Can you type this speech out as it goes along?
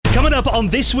Coming up on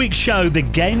this week's show, the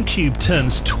GameCube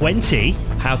turns 20.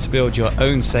 How to build your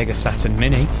own Sega Saturn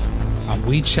Mini. And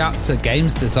we chat to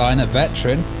games designer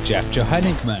veteran Jeff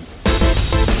Johannigman.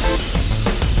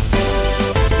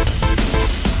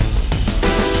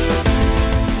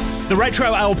 The Retro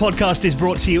Hour podcast is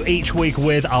brought to you each week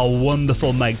with our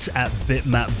wonderful mates at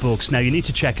Bitmap Books. Now, you need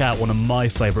to check out one of my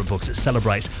favourite books that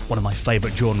celebrates one of my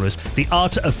favourite genres, The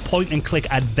Art of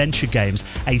Point-and-Click Adventure Games,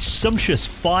 a sumptuous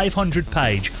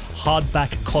 500-page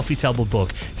hardback coffee table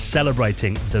book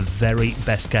celebrating the very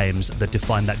best games that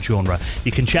define that genre.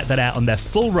 You can check that out on their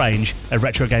full range of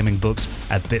retro gaming books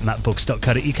at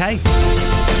bitmapbooks.co.uk.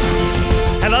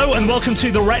 Hello and welcome to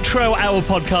the Retro Hour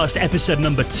podcast, episode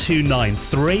number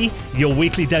 293, your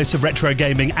weekly dose of retro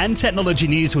gaming and technology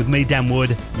news with me, Dan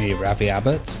Wood. Me, Ravi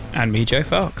Abbott. And me, Joe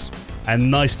Fox. And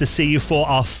nice to see you for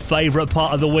our favourite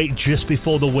part of the week, just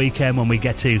before the weekend, when we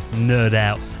get to nerd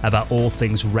out about all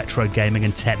things retro gaming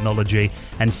and technology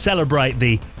and celebrate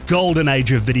the golden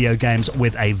age of video games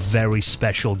with a very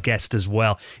special guest as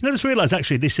well. You know, I just realised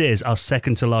actually this is our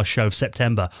second to last show of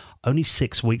September. Only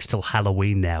 6 weeks till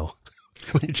Halloween now.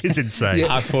 Which is insane.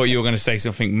 Yeah. I thought you were going to say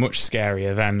something much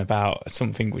scarier than about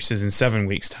something which is in 7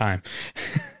 weeks' time.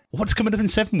 What's coming up in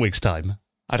 7 weeks' time?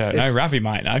 I don't know. Ravi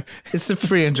might know. It's the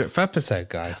 300th episode,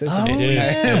 guys, isn't it? It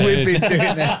is. We've been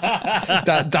doing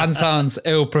this. Dan sounds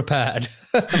ill-prepared.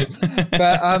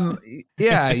 But,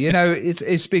 yeah, you know,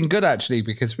 it's been good, actually,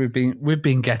 because we've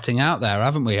been getting out there,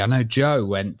 haven't we? I know Joe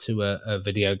went to a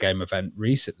video game event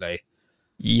recently.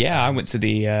 Yeah, I went to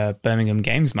the Birmingham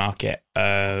Games Market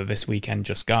this weekend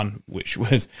just gone, which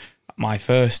was my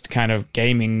first kind of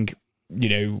gaming,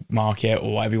 market,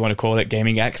 or whatever you want to call it,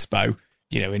 gaming expo,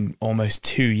 in almost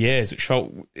 2 years, which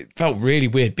felt really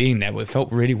weird being there. It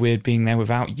felt really weird being there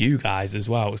without you guys as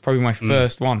well. It was probably my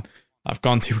first one I've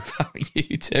gone to without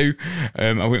you two.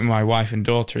 I went with my wife and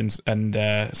daughter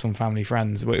and some family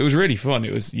friends, but it was really fun.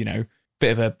 It was,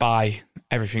 bit of a buy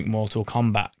everything Mortal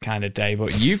Kombat kind of day,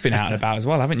 but you've been out and about as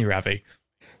well, haven't you, Ravi?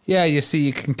 Yeah, you see,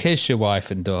 you can kiss your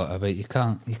wife and daughter, but you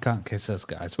can't kiss us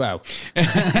guys. Well,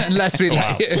 unless we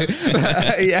let you.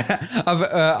 Yeah,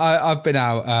 I've been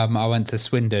out. I went to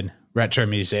Swindon Retro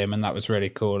Museum, and that was really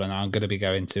cool. And I'm going to be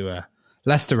going to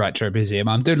Leicester Retro Museum.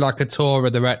 I'm doing like a tour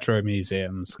of the retro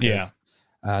museums. Yeah,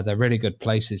 they're really good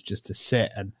places just to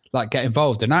sit and get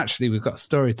involved. And actually, we've got a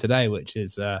story today which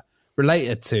is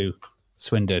related to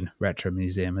Swindon Retro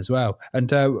Museum as well.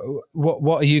 And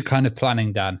what are you kind of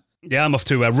planning, Dan? Yeah, I'm off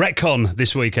to Retcon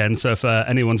this weekend, so if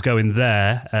anyone's going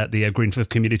there at the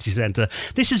Greenford Community Centre,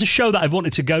 this is a show that I've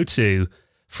wanted to go to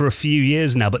for a few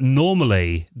years now, but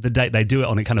normally the date they do it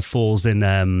on, it kind of falls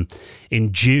in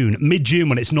June, mid-June,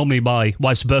 when it's normally my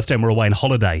wife's birthday and we're away on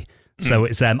holiday. So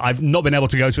it's I've not been able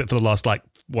to go to it for the last, it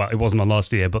wasn't on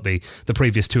last year, but the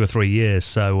previous 2 or 3 years.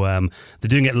 So they're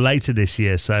doing it later this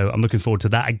year. So I'm looking forward to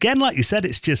that. Again, like you said,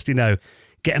 it's just,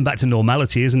 getting back to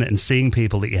normality, isn't it? And seeing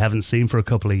people that you haven't seen for a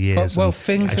couple of years. Well,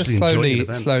 things are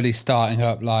slowly starting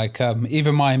up.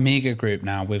 Even my Amiga group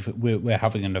now, we're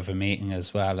having another meeting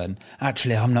as well. And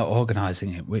actually, I'm not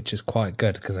organising it, which is quite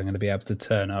good because I'm going to be able to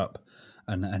turn up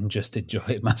and just enjoy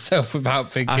it myself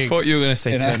without thinking. I thought you were going to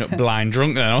say turn up blind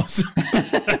drunk then also.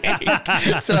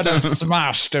 Turn up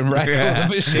smashed and wreck all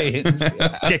the machines.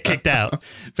 Yeah. Get kicked out.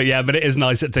 But it is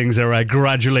nice that things are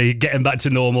gradually getting back to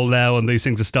normal now, and these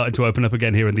things are starting to open up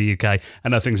again here in the UK. I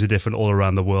know things are different all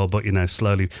around the world, but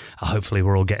slowly, hopefully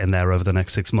we're all getting there over the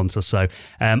next 6 months or so.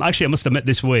 Actually, I must admit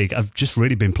this week, I've just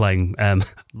really been playing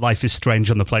Life is Strange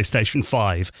on the PlayStation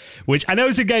 5, which I know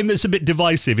is a game that's a bit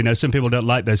divisive. Some people don't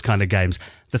like those kind of games.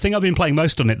 The thing I've been playing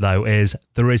most on it, though, is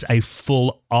there is a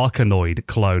full Arkanoid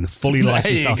clone, fully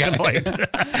licensed Arkanoid.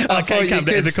 I thought you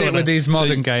could sit with these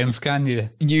modern games, can you?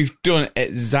 You've done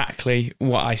exactly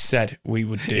what I said we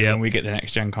would do when we get the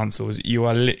next-gen consoles. You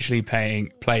are literally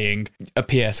playing a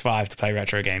PS5 to play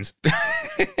retro games.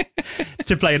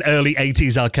 To play an early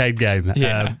 80s arcade game.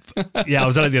 Yeah. I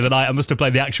was on it the other night. I must have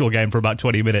played the actual game for about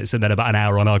 20 minutes and then about an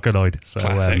hour on Arkanoid. So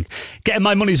getting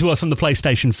my money's worth from the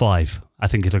PlayStation 5. I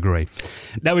think you'd agree.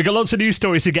 Now, we've got lots of news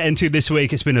stories to get into this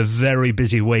week. It's been a very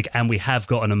busy week, and we have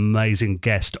got an amazing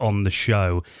guest on the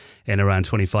show in around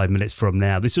 25 minutes from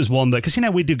now. This was one that, because,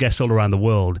 we do guests all around the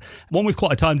world, one with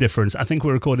quite a time difference. I think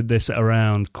we recorded this at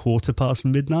around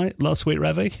midnight last week,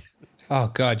 Ravi. Oh,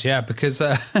 God, yeah, because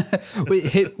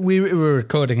we were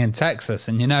recording in Texas,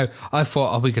 and, I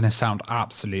thought, are we going to sound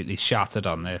absolutely shattered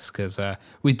on this? Because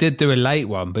we did do a late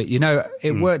one, but,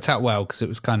 it worked out well because it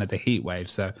was kind of the heat wave.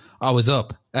 So I was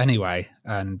up anyway,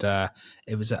 and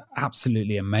it was an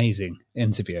absolutely amazing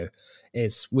interview.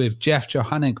 It's with Jeff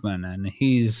Johannigman, and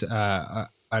he's an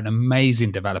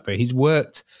amazing developer. He's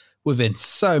worked within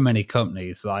so many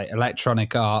companies like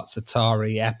Electronic Arts,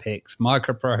 Atari, Epix,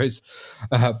 Microprose,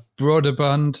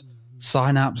 Broderbund,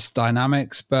 Synapse,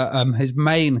 Dynamics. But his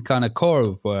main kind of core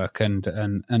of work and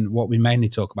what we mainly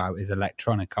talk about is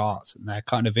Electronic Arts and their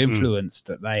kind of influence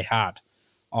that they had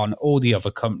on all the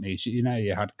other companies. You know,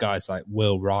 you had guys like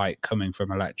Will Wright coming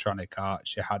from Electronic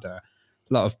Arts. You had a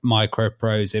lot of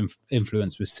Microprose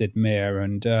influence with Sid Meier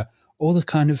and all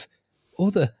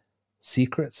the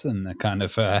secrets and the kind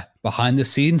of behind the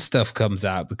scenes stuff comes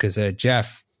out because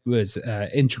Jeff was an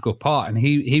integral part, and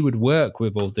he would work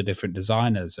with all the different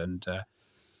designers and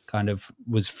kind of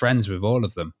was friends with all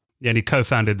of them. Yeah, and he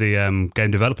co-founded the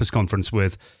Game Developers Conference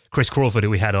with Chris Crawford, who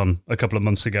we had on a couple of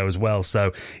months ago as well.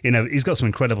 So, you know, he's got some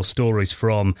incredible stories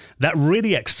from that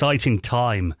really exciting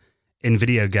time in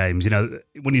video games. You know,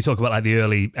 when you talk about like the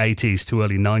early 80s to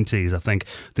early 90s, I think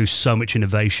there's so much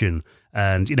innovation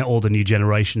and, you know, all the new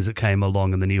generations that came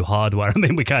along and the new hardware. I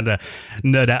mean, we kind of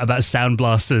nerd out about sound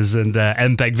blasters and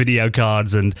MPEG video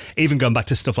cards, and even going back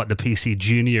to stuff like the PC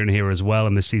Junior in here as well,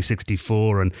 and the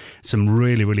C64, and some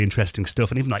really, really interesting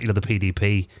stuff. And even like, you know, the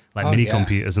PDP, like mini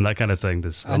computers and that kind of thing.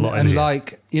 There's a lot in here.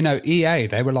 Like, you know, EA,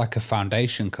 they were like a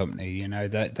foundation company, you know,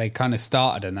 that they kind of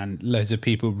started and then loads of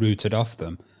people rooted off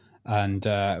them. And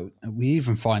we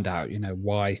even find out, you know,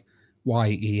 why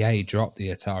EA dropped the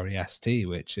Atari ST,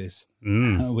 which is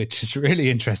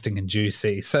really interesting and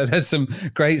juicy. So there's some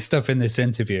great stuff in this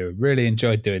interview. Really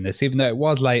enjoyed doing this, even though it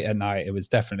was late at night. It was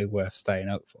definitely worth staying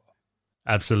up for.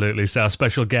 Absolutely. So our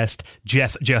special guest,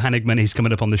 Jeff Johannigman, he's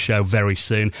coming up on the show very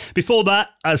soon. Before that,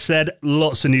 as said,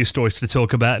 lots of news stories to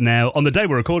talk about now. On the day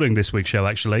we're recording this week's show,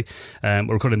 actually, we're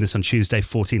recording this on Tuesday,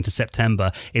 14th of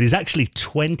September. It is actually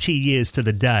 20 years to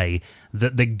the day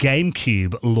that the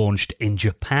GameCube launched in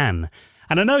Japan.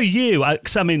 And I know you, I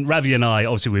mean, Ravi and I,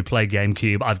 obviously we play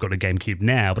GameCube. I've got a GameCube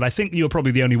now, but I think you're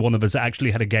probably the only one of us that actually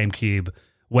had a GameCube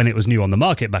when it was new on the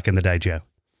market back in the day, Joe.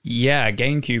 Yeah,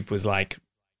 GameCube was like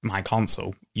my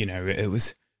console. You know, it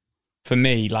was, for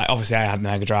me, like, obviously I had the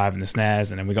Mega Drive and the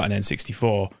SNES, and then we got an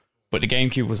N64, but the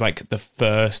GameCube was like the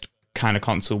first kind of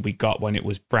console we got when it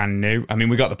was brand new. I mean,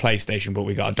 we got the PlayStation, but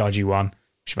we got a dodgy one,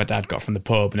 which my dad got from the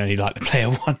pub, and only like the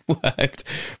player one worked.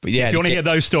 But yeah, if you want to hear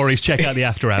those stories, check out the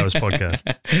After Hours podcast.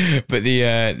 But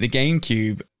the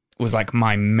GameCube was like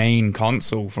my main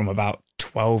console from about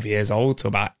 12 years old to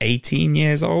about 18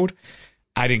 years old.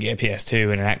 I didn't get a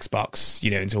PS2 and an Xbox,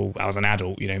 you know, until I was an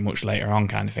adult, you know, much later on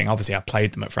kind of thing. Obviously, I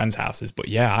played them at friends' houses, but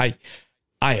yeah,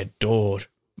 I adored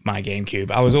my GameCube.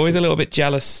 I was always a little bit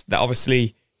jealous that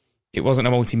obviously it wasn't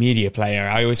a multimedia player.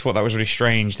 I always thought that was really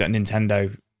strange that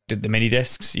Nintendo did the mini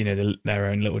discs, you know, their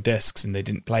own little discs, and they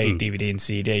didn't play DVD and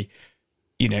CD,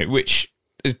 you know, which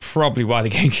is probably why the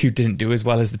GameCube didn't do as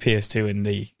well as the PS2 and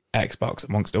the Xbox,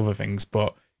 amongst other things.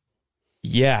 But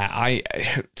yeah,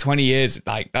 20 years,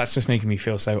 like, that's just making me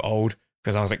feel so old,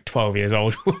 because I was like 12 years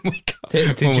old when we got.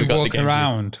 Did you walk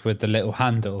around with the little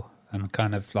handle and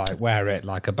kind of like wear it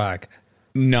like a bag?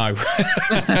 No.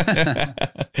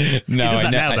 No,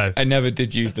 I never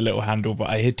did use the little handle, but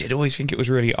I did always think it was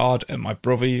really odd, and my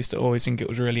brother used to always think it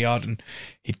was really odd, and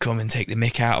he'd come and take the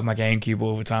mick out of my GameCube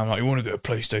all the time, like, you want to go to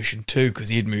PlayStation 2, because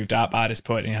he had moved out by this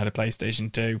point and he had a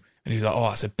PlayStation 2, and he was like,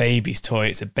 oh, it's a baby's toy,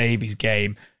 it's a baby's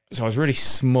game. So I was really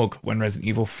smug when Resident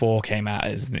Evil 4 came out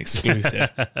as an exclusive.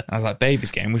 I was like,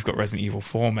 baby's game, we've got Resident Evil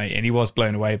 4, mate, and he was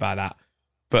blown away by that.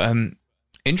 But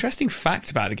interesting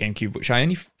fact about the GameCube, which I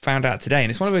only found out today, and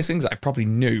it's one of those things that I probably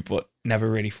knew but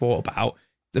never really thought about.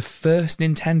 The first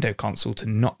Nintendo console to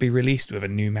not be released with a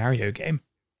new Mario game.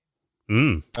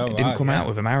 It didn't come out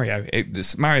with a Mario.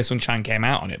 Mario Sunshine came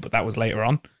out on it, but that was later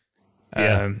on.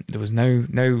 There was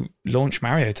no launch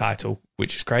Mario title,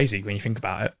 which is crazy when you think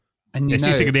about it. And you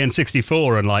think of the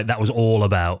N64, and like that was all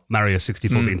about Mario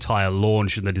 64, the entire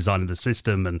launch and the design of the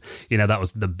system, and you know that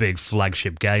was the big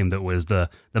flagship game that was the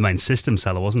main system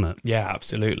seller, wasn't it? Yeah,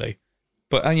 absolutely.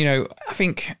 But you know, I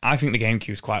think the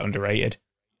GameCube is quite underrated.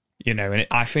 You know, and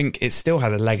I think it still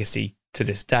has a legacy to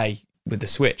this day with the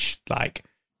Switch, like,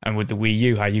 and with the Wii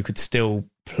U, how you could still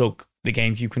plug the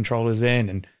GameCube controllers in,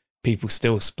 and people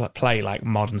still play like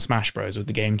modern Smash Bros with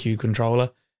the GameCube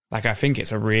controller. Like, I think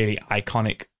it's a really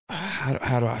iconic.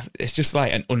 It's just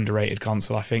like an underrated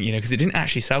console, I think, you know, because it didn't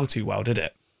actually sell too well, did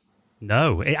it?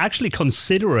 No, it actually,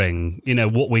 considering, you know,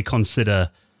 what we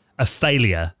consider a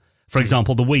failure. For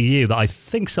example, the Wii U that I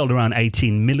think sold around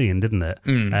 18 million, didn't it?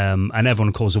 And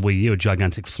everyone calls the Wii U a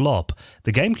gigantic flop.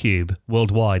 The GameCube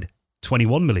worldwide,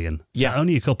 21 million. So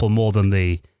only a couple more than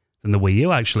the Wii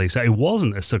U, actually. So it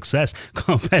wasn't a success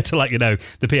compared to, like, you know,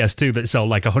 the PS2 that sold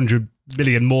like 100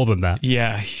 million more than that.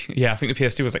 Yeah. I think the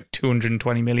PS2 was like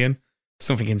 220 million.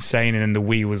 something insane, and then the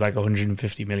Wii was like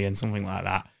 150 million, something like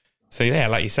that. So yeah,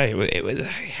 like you say, it was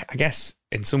I guess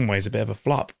in some ways a bit of a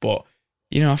flop, but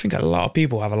I think a lot of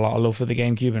people have a lot of love for the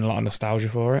GameCube and a lot of nostalgia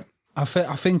for it. I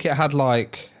think it had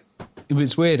like, it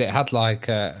was weird. It had like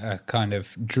a kind of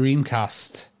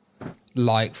Dreamcast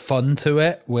like fun to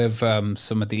it with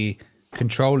some of the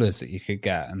controllers that you could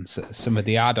get and some of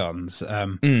the add-ons.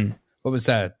 What was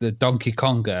that? The Donkey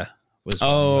Konga was.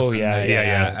 Oh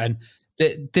yeah. And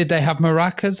did they have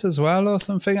maracas as well or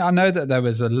something? I know that there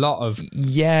was a lot of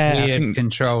weird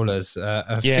controllers.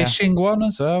 Fishing one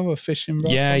as well, a fishing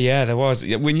rod. Yeah, there was.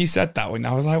 When you said that one,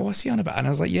 I was like, what's he on about? And I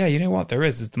was like, yeah, you know what?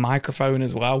 There's the microphone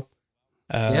as well.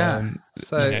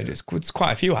 So it's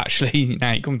quite a few actually.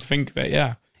 Now you come to think of it,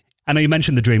 yeah. I know you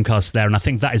mentioned the Dreamcast there, and I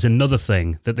think that is another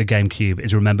thing that the GameCube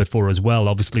is remembered for as well.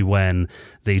 Obviously, when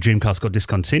the Dreamcast got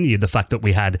discontinued, the fact that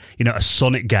we had, a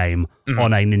Sonic game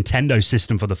on a Nintendo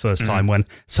system for the first time when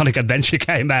Sonic Adventure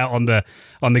came out on the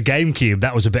GameCube,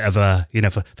 that was a bit of a,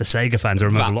 for Sega fans, I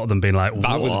remember a lot of them being like, what?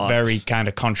 That was very kind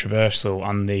of controversial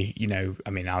on the,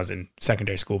 I was in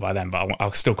secondary school by then, but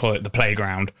I'll still call it the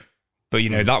playground. But,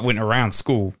 that went around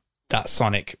school. That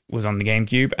Sonic was on the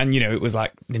GameCube, and it was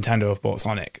like Nintendo have bought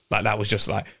Sonic. Like that was just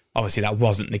like, obviously that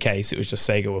wasn't the case. It was just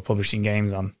Sega were publishing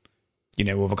games on,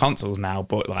 other consoles now.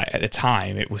 But like at the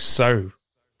time, it was so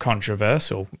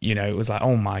controversial. It was like,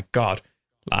 oh my god,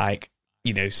 like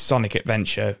Sonic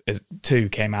Adventure 2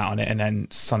 came out on it, and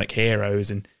then Sonic Heroes,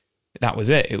 and that was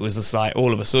it. It was just like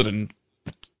all of a sudden,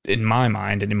 in my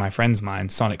mind and in my friend's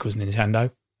mind, Sonic was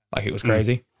Nintendo. Like it was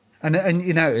crazy. And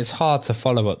it's hard to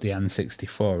follow up the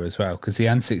N64 as well, because the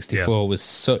N64 was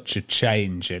such a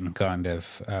change in kind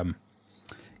of,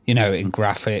 in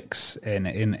graphics,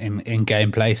 in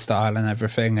gameplay style and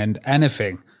everything. And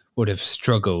anything would have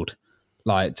struggled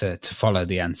like to follow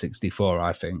the N64,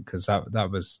 I think, because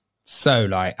that was so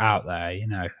like out there,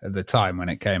 at the time when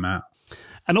it came out.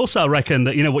 And also I reckon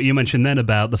that, what you mentioned then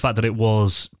about the fact that it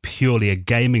was purely a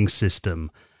gaming system.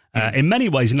 In many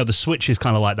ways, the Switch is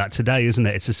kind of like that today, isn't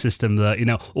it? It's a system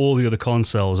that, all the other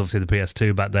consoles, obviously the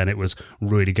PS2 back then, it was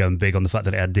really going big on the fact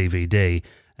that it had DVD,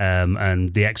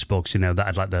 and the Xbox, that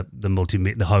had like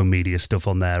the home media stuff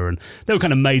on there, and they were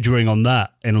kind of majoring on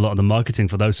that in a lot of the marketing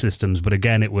for those systems. But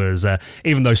again, it was,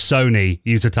 even though Sony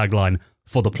used a tagline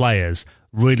for the players,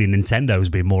 really Nintendo's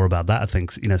been more about that, I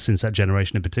think, since that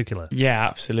generation in particular. Yeah,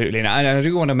 absolutely. And I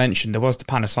do want to mention, there was the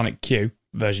Panasonic Q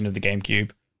version of the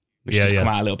GameCube, which did come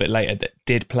out a little bit later, that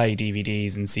did play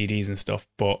DVDs and CDs and stuff.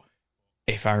 But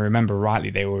if I remember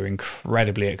rightly, they were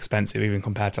incredibly expensive, even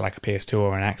compared to like a PS2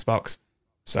 or an Xbox.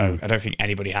 So I don't think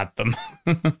anybody had them.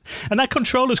 And that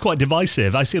controller's quite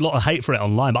divisive. I see a lot of hate for it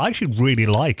online, but I actually really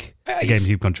like the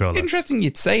GameCube controller. Interesting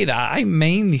you'd say that. I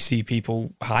mainly see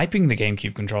people hyping the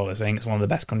GameCube controller, saying it's one of the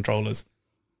best controllers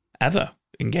ever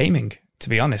in gaming. To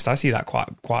be honest, I see that quite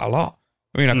a lot.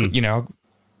 I mean, I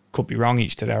could be wrong,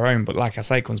 each to their own, but like I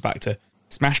say, it comes back to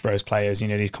Smash Bros players,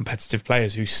 these competitive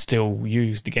players who still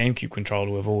use the GameCube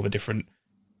controller with all the different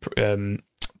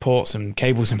ports and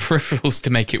cables and peripherals to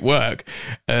make it work.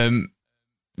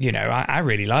 I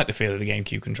really like the feel of the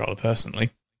GameCube controller personally.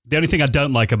 The only thing I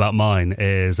don't like about mine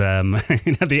is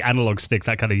the analog stick,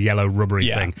 that kind of yellow rubbery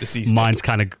thing. The C-stick. Mine's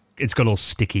kind of, it's got all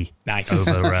sticky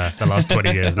over the last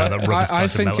 20 years now. I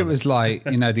think it was like,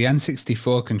 the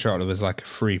N64 controller was like a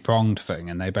three-pronged thing,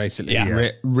 and they basically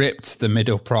ripped the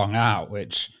middle prong out,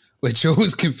 which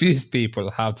always confused people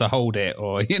how to hold it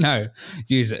or,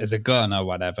 use it as a gun or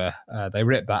whatever. They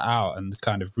ripped that out and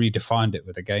kind of redefined it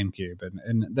with a GameCube.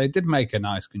 And they did make a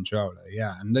nice controller,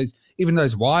 yeah. And even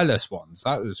those wireless ones,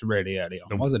 that was really early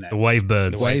on, wasn't it? The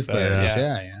Wavebirds. The Wavebirds,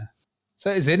 yeah.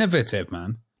 So it's innovative,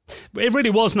 man. It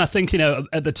really was, and I think,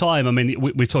 at the time, I mean,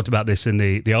 we've talked about this in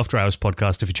the After Hours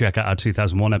podcast, if you check out our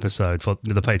 2001 episode for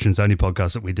the patrons-only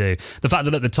podcast that we do. The fact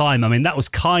that at the time, I mean, that was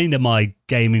kind of my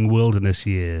gaming wilderness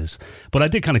years, but I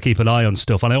did kind of keep an eye on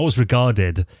stuff, and I always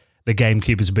regarded the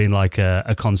GameCube as being like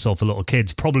a console for little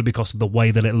kids, probably because of the way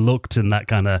that it looked and that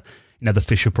kind of, the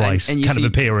Fisher-Price and kind of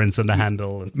appearance and the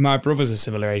handle. My brother's a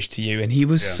similar age to you, and he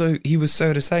was so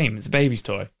the same. It's a baby's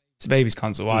toy. It's a baby's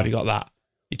console. Why have you got that?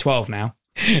 You're 12 now.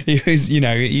 He was, he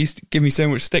used to give me so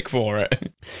much stick for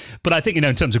it. But I think,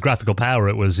 in terms of graphical power,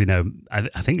 it was, I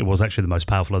think it was actually the most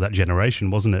powerful of that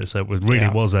generation, wasn't it? So it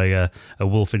was a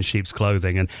wolf in sheep's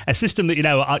clothing, and a system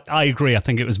that, I agree, I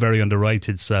think it was very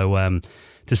underrated. So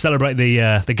to celebrate the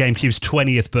GameCube's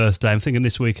 20th birthday, I'm thinking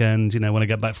this weekend, when I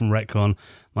get back from Retcon,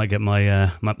 might get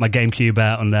my my GameCube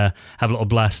out and have a little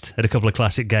blast at a couple of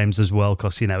classic games as well,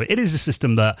 because, it is a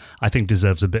system that I think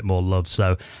deserves a bit more love.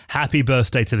 So happy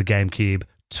birthday to the GameCube,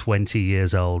 20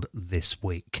 years old this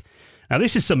week. Now,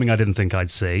 this is something I didn't think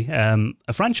I'd see.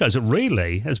 A franchise that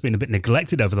really has been a bit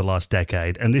neglected over the last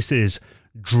decade, and this is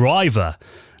Driver.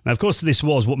 Now, of course, this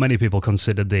was what many people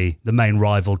considered the main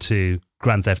rival to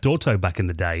Grand Theft Auto back in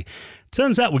the day.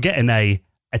 Turns out we're getting a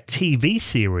TV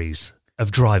series of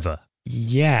Driver.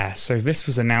 Yeah, so this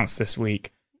was announced this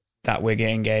week that we're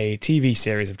getting a TV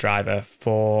series of Driver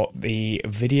for the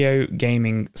video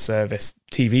gaming service,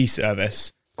 TV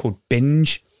service called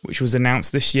Binge, which was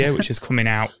announced this year, which is coming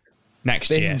out next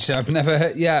Binge, year. I've never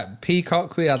heard. Yeah,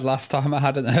 Peacock we had last time. I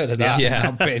hadn't heard of that. Yeah.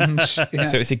 Now Binge. Yeah.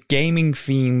 So it's a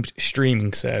gaming-themed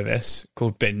streaming service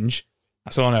called Binge.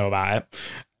 That's all I know about it.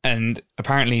 And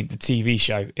apparently the TV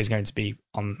show is going to be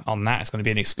on that. It's going to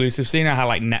be an exclusive. So you know how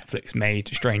like Netflix made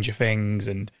Stranger Things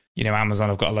and, you know, Amazon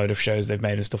have got a load of shows they've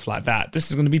made and stuff like that. This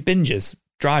is going to be Binge's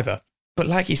Driver. But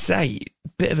like you say,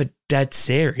 bit of a dead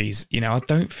series. You know, I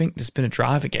don't think there's been a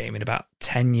Driver game in about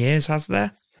 10 years, has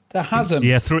there? There hasn't.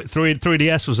 Yeah,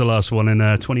 3DS was the last one in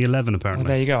 2011, apparently. Well,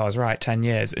 there you go. I was right, 10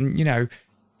 years. And, you know,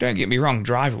 don't get me wrong,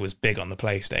 Driver was big on the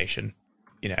PlayStation.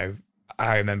 You know,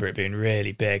 I remember it being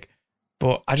really big.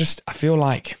 But I feel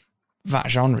like that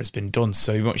genre has been done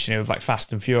so much, you know, with like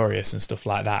Fast and Furious and stuff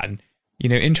like that. And, you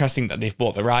know, interesting that they've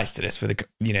bought the rights to this for the,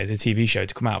 you know, the TV show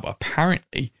to come out. But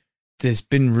apparently there's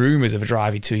been rumours of a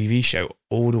Driver TV show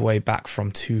all the way back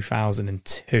from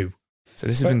 2002. So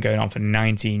this has been going on for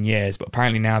 19 years, but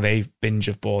apparently now Binge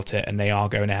have bought it and they are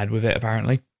going ahead with it,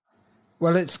 apparently.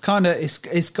 Well, it's kind of,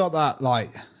 it's got that,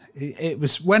 like, it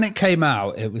was, when it came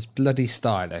out, it was bloody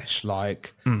stylish.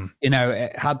 Like, you know,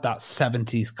 it had that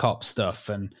 70s cop stuff,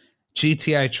 and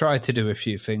GTA tried to do a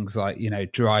few things like, you know,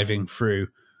 driving through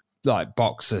like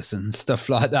boxes and stuff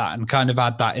like that, and kind of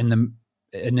had that in the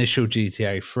initial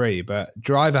GTA 3, but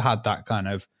Driver had that kind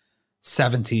of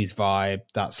 70s vibe,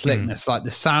 that slickness. Like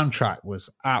the soundtrack was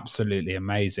absolutely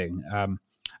amazing.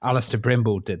 Alistair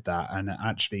Brimble did that, and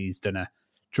actually he's done a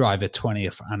Driver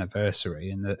 20th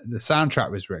anniversary, and the soundtrack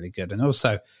was really good. And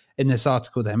also in this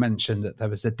article they mentioned that there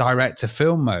was a director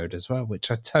film mode as well,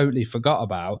 which I totally forgot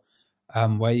about,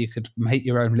 where you could make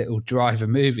your own little Driver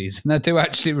movies. And I do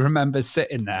actually remember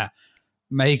sitting there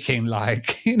making,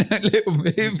 like, you know, little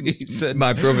movies. And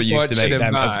my brother used to make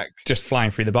them of back. just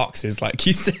flying through the boxes, like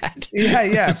you said.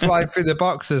 Yeah, flying through the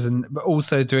boxes, and but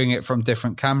also doing it from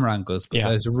different camera angles. But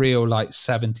there's a real like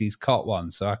 70s cop one,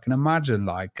 so I can imagine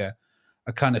like a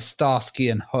kind of Starsky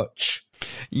and Hutch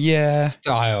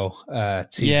style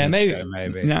TV show,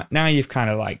 maybe. Now you've kind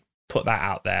of like put that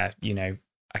out there, you know,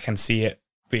 I can see it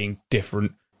being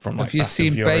different from like Have you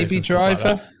seen Baby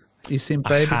Driver? Like you seen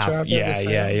Baby Driver?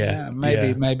 Yeah.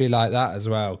 Maybe like that as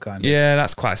well, kind of. Yeah,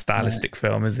 that's quite a stylistic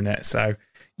film, isn't it? So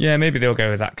yeah, maybe they'll go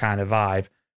with that kind of vibe.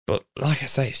 But like I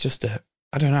say, it's just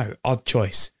I don't know, odd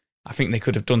choice. I think they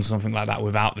could have done something like that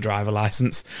without the driver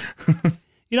license.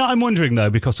 You know, I'm wondering though,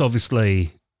 because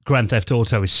obviously Grand Theft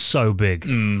Auto is so big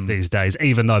these days,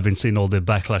 even though I've been seeing all the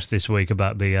backlash this week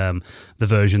about the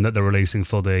version that they're releasing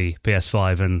for the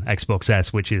PS5 and Xbox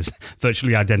S, which is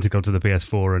virtually identical to the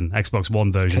PS4 and Xbox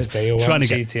One versions. Because they all want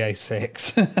GTA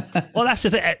 6. Well, that's the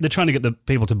thing. They're trying to get the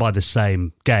people to buy the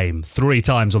same game 3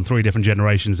 times on 3 different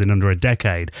generations in under a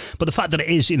decade. But the fact that it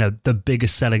is, you know, the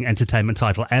biggest selling entertainment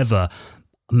title ever,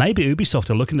 maybe Ubisoft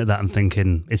are looking at that and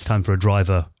thinking it's time for a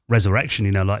Driver resurrection,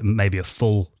 you know, like maybe a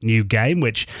full new game,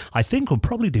 which I think will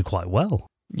probably do quite well.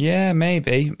 Yeah,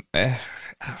 maybe.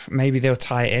 Maybe they'll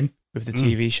tie it in with the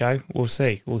TV show. We'll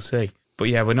see. But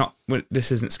yeah,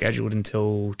 this isn't scheduled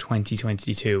until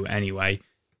 2022 anyway,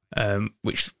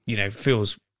 which, you know,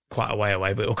 feels quite a way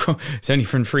away, but it's only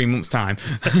from 3 months' time.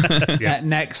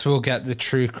 Next, we'll get the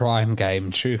true crime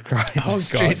game, True Crime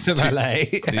Streets of LA.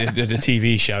 The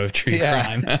TV show of true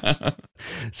crime.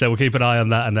 So we'll keep an eye on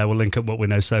that, and we'll link up what we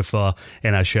know so far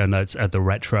in our show notes at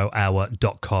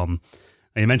theretrohour.com.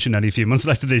 And you mentioned only a few months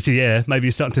left of this year. Maybe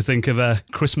you're starting to think of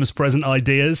Christmas present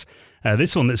ideas.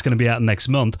 This one that's going to be out next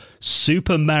month,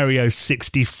 Super Mario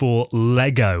 64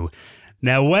 Lego.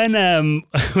 Now, when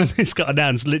this got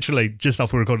announced, literally just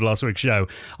after we recorded last week's show,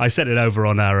 I sent it over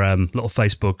on our little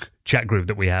Facebook chat group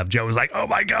that we have. Joe was like, oh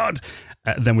my God.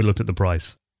 Then we looked at the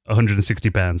price,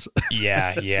 £160.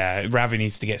 Yeah. Ravi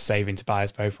needs to get saving to buy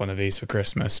us both one of these for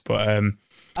Christmas. But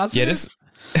this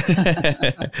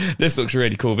looks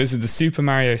really cool. This is the Super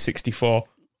Mario 64 ?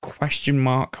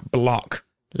 Block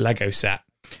Lego set,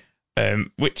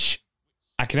 which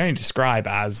I can only describe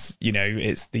as, you know,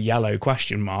 it's the yellow ?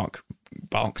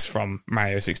 Box from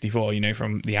Mario 64, you know,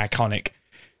 from the iconic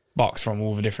box from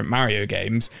all the different Mario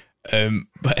games.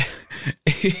 But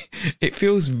it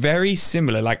feels very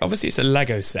similar. Like, obviously it's a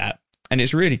Lego set and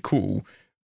it's really cool,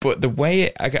 but the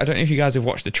way I don't know if you guys have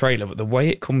watched the trailer, but the way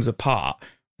it comes apart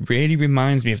really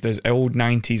reminds me of those old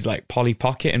 90s like Polly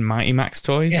Pocket and Mighty Max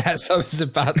toys. Yes, I was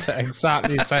about to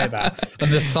exactly say that.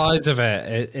 And the size of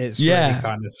it's really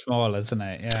kind of small, isn't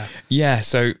it? Yeah. Yeah,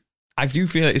 so I do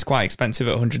feel it's quite expensive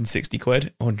at 160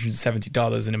 quid,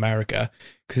 $170 in America,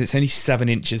 because it's only 7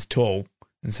 inches tall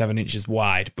and 7 inches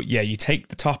wide. But yeah, you take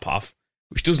the top off,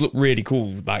 which does look really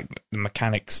cool, like the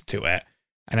mechanics to it.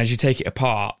 And as you take it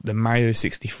apart, the Mario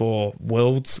 64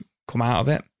 worlds come out of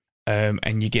it.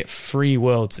 And you get 3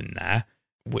 worlds in there,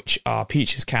 which are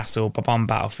Peach's Castle, Bob-omb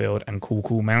Battlefield, and Cool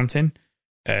Cool Mountain,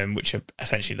 which are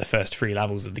essentially the first 3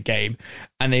 levels of the game.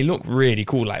 And they look really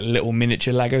cool, like little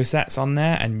miniature Lego sets on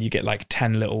there. And you get like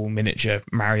 10 little miniature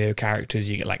Mario characters.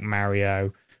 You get like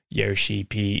Mario, Yoshi,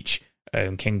 Peach,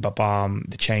 King Bob-omb,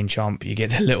 the Chain Chomp. You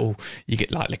get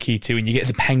like Lakitu, and you get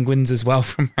the penguins as well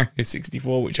from Mario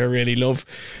 64, which I really love.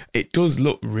 It does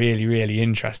look really, really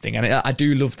interesting. And I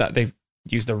do love that they've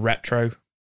used the retro,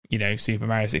 Super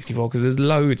Mario 64, because there's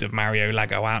loads of Mario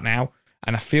Lego out now.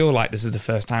 And I feel like this is the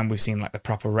first time we've seen like the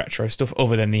proper retro stuff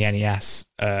other than the NES,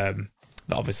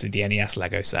 obviously the NES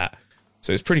Lego set.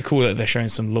 So it's pretty cool that they're showing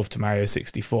some love to Mario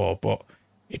 64, but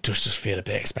it does just feel a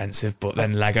bit expensive. But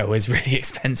then Lego is really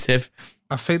expensive.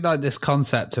 I think like this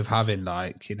concept of having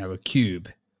like, a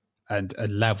cube and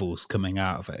levels coming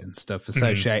out of it and stuff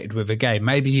associated with a game.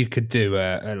 Maybe you could do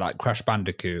a like Crash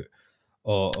Bandicoot,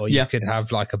 or you could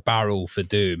have like a barrel for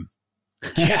Doom.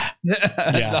 Yeah.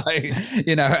 Like,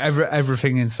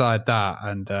 everything inside that.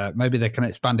 And maybe they can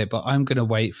expand it, but I'm going to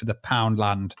wait for the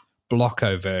Poundland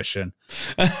Blocko version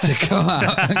to come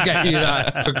out and get you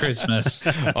that for Christmas.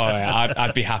 Oh, yeah,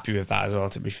 I'd be happy with that as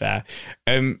well, to be fair.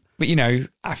 But,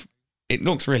 it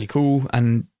looks really cool.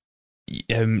 And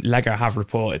Lego have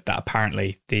reported that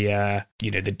apparently the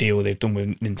deal they've done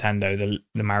with Nintendo,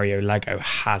 the Mario Lego,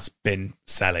 has been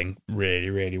selling really,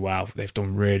 really well. They've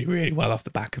done really, really well off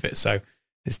the back of it. So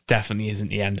this definitely isn't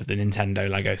the end of the Nintendo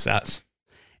Lego sets.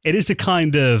 It is the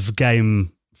kind of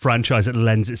game franchise that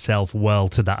lends itself well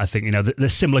to that. I think, the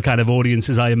similar kind of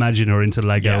audiences, I imagine, are into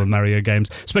Lego and Mario games,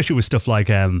 especially with stuff like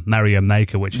Mario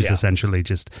Maker, which is essentially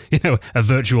just, a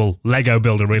virtual Lego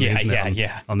builder, really, isn't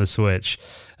it, on the Switch.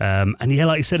 And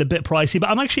like you said, a bit pricey,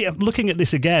 but I'm actually looking at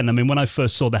this again. I mean, when I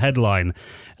first saw the headline,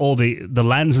 all the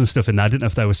lands and stuff in there, I didn't know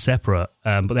if they were separate,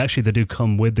 but they do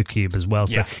come with the cube as well.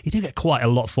 So you do get quite a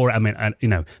lot for it. I mean,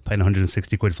 paying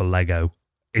 160 quid for Lego,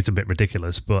 it's a bit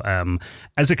ridiculous, but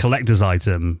as a collector's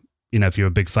item, if you're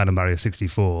a big fan of Mario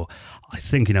 64, I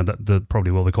think, that there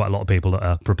probably will be quite a lot of people that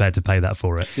are prepared to pay that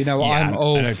for it. I'm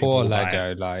all for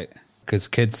Lego, because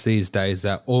kids these days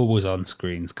are always on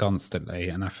screens constantly,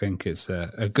 and I think it's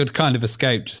a good kind of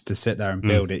escape just to sit there and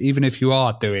build it, even if you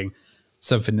are doing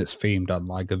something that's themed on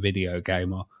like a video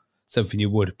game or something you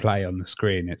would play on the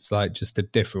screen. It's like just a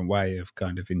different way of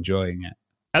kind of enjoying it.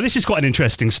 Now, this is quite an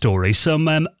interesting story. Some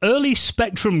early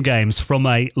Spectrum games from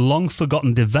a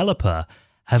long-forgotten developer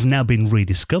have now been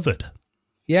rediscovered.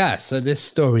 Yeah, so this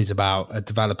story is about a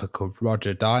developer called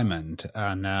Roger Diamond,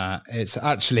 and it's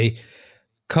actually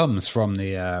comes from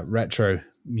the Retro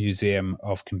Museum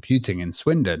of Computing in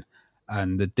Swindon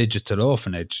and the Digital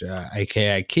Orphanage,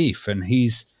 aka Keith, and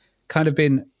he's kind of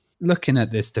been looking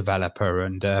at this developer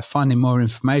and finding more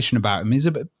information about him. He's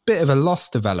a bit of a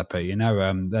lost developer,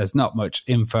 there's not much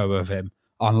info of him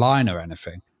online or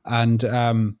anything.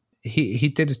 And he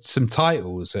did some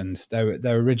titles, and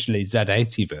they're originally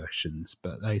Z80 versions,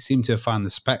 but they seem to have found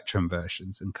the Spectrum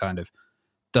versions and kind of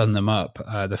done them up.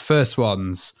 The first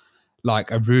one's like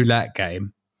a roulette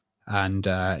game, and,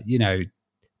 the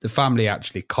family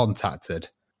actually contacted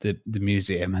the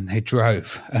museum, and they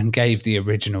drove and gave the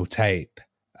original tape.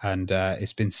 And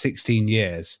it's been 16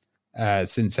 years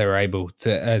since they were able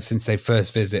to, since they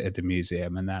first visited the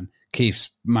museum. And then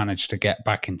Keith's managed to get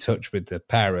back in touch with the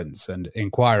parents and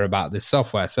inquire about this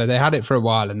software. So they had it for a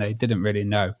while, and they didn't really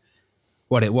know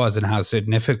what it was and how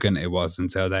significant it was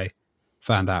until they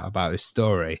found out about his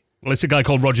story. Well, it's a guy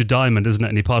called Roger Diamond, isn't it?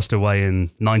 And he passed away in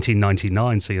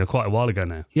 1999, so quite a while ago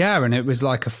now. Yeah, and it was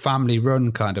like a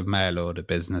family-run kind of mail-order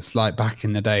business. Like back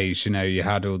in the days, you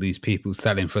had all these people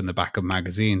selling from the back of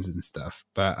magazines and stuff.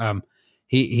 But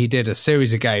he did a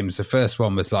series of games. The first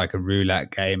one was like a roulette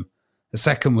game. The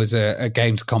second was a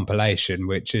games compilation,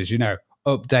 which is,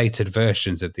 updated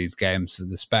versions of these games for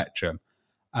the Spectrum.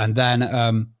 And then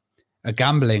a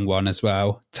gambling one as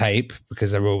well, tape,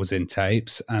 because they're always in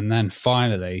tapes. And then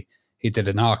finally, he did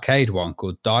an arcade one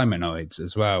called Diamondoids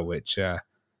as well, which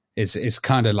is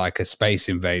kind of like a Space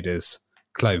Invaders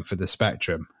clone for the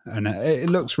Spectrum. And it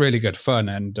looks really good fun.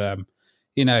 And,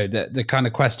 the kind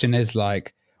of question is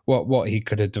like, what he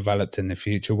could have developed in the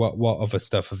future, what other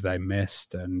stuff have they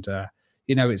missed? And,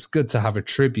 it's good to have a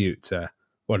tribute to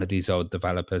one of these old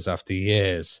developers after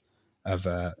years of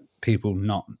people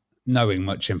not knowing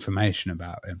much information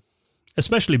about him.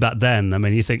 Especially back then. I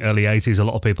mean, you think early 80s, a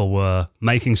lot of people were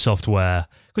making software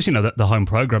because, the home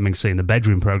programming scene, the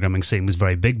bedroom programming scene was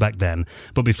very big back then.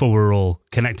 But before we were all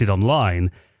connected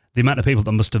online, the amount of people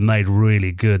that must have made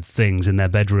really good things in their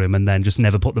bedroom and then just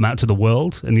never put them out to the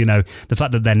world. And, the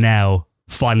fact that they're now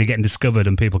finally getting discovered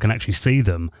and people can actually see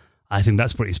them, I think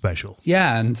that's pretty special.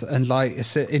 Yeah, and like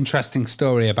it's an interesting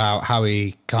story about how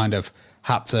he kind of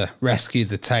had to rescue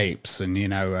the tapes and,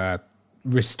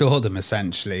 restore them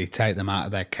essentially, take them out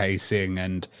of their casing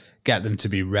and get them to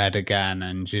be read again.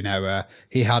 And,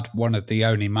 he had one of the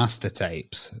only master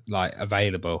tapes like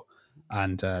available,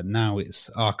 and now it's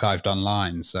archived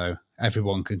online so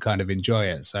everyone can kind of enjoy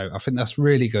it. So I think that's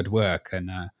really good work.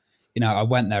 And, I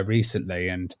went there recently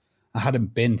and I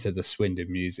hadn't been to the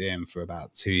Swindon Museum for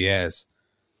about 2 years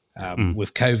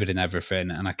with COVID and everything.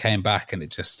 And I came back and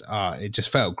it just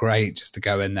felt great just to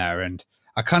go in there. And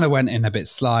I kind of went in a bit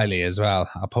slyly as well.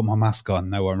 I put my mask on.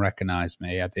 No one recognized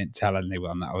me. I didn't tell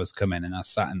anyone that I was coming, and I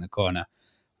sat in the corner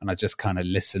and I just kind of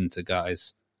listened to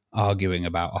guys arguing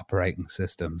about operating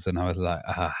systems. And I was like,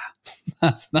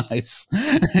 that's nice.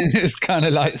 It was kind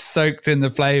of like soaked in the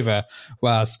flavor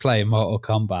while I was playing Mortal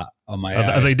Kombat on my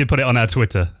own. They did put it on our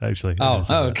Twitter, actually. Oh,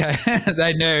 okay.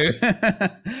 They knew.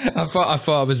 I thought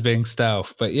I was being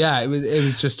stealth. But yeah, it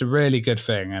was just a really good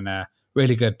thing and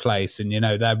really good place, and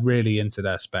they're really into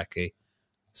their specky,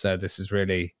 so this is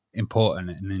really important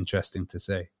and interesting to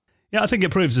see. Yeah, I think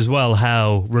it proves as well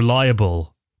how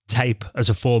reliable tape as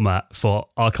a format for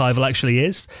archival actually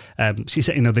is. She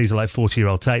said, these are like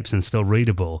 40-year-old tapes and still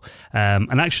readable.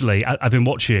 And actually, I've been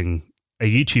watching a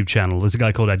YouTube channel. There's a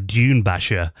guy called a Dune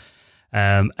Basher.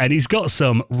 And he's got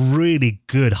some really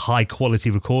good high quality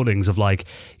recordings of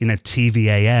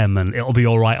TVAM and It'll Be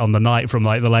All Right on the Night from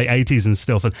the late 80s and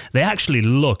stuff. And they actually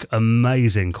look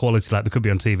amazing quality, like they could be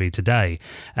on TV today.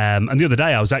 And the other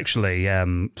day I was actually,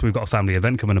 so we've got a family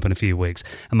event coming up in a few weeks,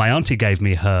 and my auntie gave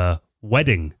me her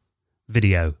wedding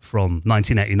video from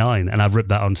 1989, and I've ripped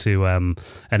that onto an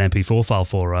MP4 file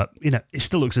for her. It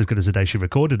still looks as good as the day she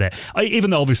recorded it.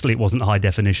 Even though obviously it wasn't high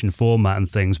definition format and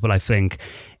things, but I think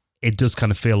it does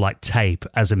kind of feel like tape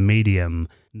as a medium.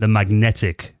 The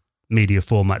magnetic media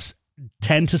formats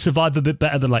tend to survive a bit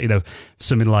better than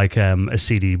something like a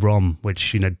CD-ROM,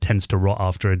 which tends to rot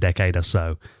after a decade or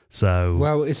so. So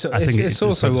well, it's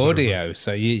also audio,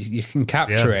 so you can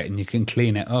capture it and you can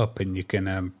clean it up and you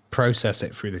can process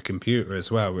it through the computer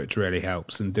as well, which really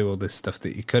helps, and do all this stuff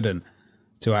that you couldn't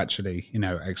to actually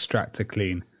extract a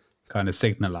clean kind of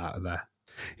signal out of there.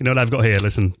 You know what I've got here?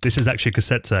 Listen, this is actually a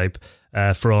cassette tape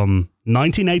from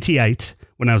 1988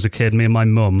 when I was a kid. Me and my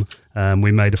mum,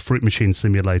 we made a fruit machine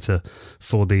simulator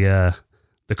for the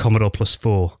Commodore Plus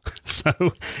 4. So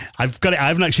I've got it. I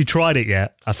haven't actually tried it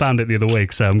yet. I found it the other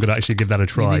week, so I'm going to actually give that a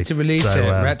try. You need to release it.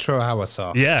 Retro Hour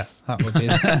Soft. Yeah. That would be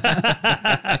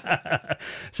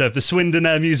So if the Swindon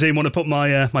Museum want to put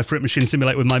my fruit machine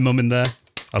simulator with my mum in there,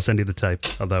 I'll send you the tape,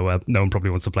 although no one probably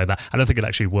wants to play that. I don't think it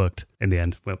actually worked in the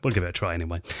end. Well, we'll give it a try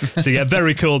anyway. So yeah,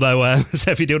 very cool though.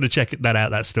 So if you do want to check that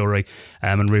out, that story,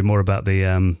 and read more about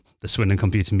the Swindon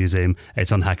Computer Museum,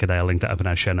 it's on Hackaday. I'll link that up in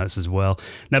our show notes as well.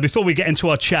 Now, before we get into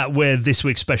our chat with this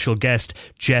week's special guest,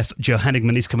 Jeff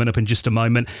Johannigman, is coming up in just a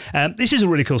moment. This is a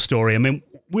really cool story. I mean,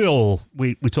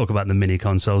 we talk about the mini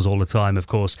consoles all the time. Of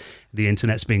course, the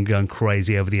internet's been going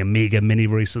crazy over the Amiga Mini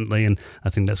recently, and I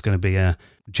think that's going to be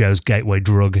Joe's gateway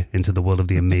drug into the world of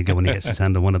the Amiga when he gets his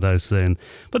hand on one of those soon.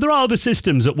 But there are other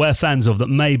systems that we're fans of that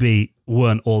maybe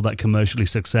weren't all that commercially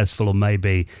successful, or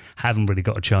maybe haven't really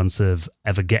got a chance of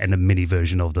ever getting a mini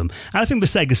version of them. And I think the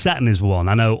Sega Saturn is one.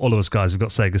 I know all of us guys have got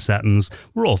Sega Saturns.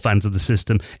 We're all fans of the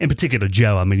system. In particular,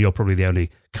 Joe, I mean, you're probably the only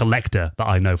collector that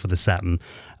I know for the Saturn.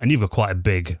 And you've got quite a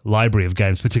big library of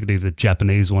games, particularly the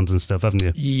Japanese ones and stuff, haven't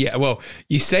you? Yeah, well,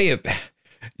 you say it...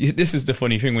 This is the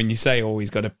funny thing when you say, oh,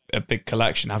 he's got a big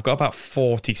collection. I've got about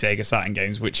 40 Sega Saturn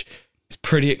games, which is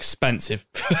pretty expensive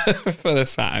for the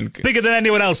Saturn. Bigger than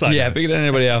anyone else I know. Yeah, bigger than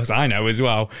anybody else I know as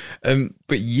well.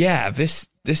 But yeah, this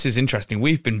is interesting.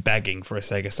 We've been begging for a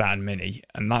Sega Saturn Mini,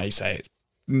 and like you say, it's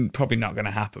probably not going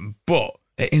to happen. But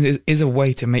it is a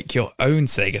way to make your own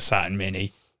Sega Saturn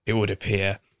Mini, it would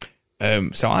appear.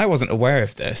 So I wasn't aware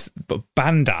of this, but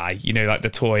Bandai, like the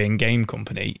toy and game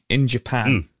company in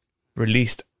Japan,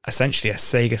 released essentially a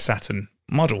Sega Saturn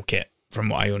model kit, from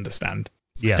what I understand.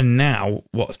 Yeah. And now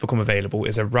what's become available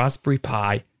is a Raspberry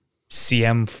Pi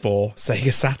CM4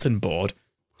 Sega Saturn board.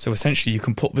 So essentially you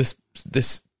can put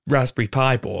this Raspberry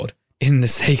Pi board in the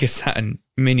Sega Saturn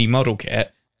mini model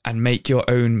kit and make your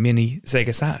own mini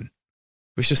Sega Saturn,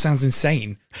 which just sounds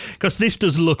insane. Because this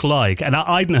does look like, and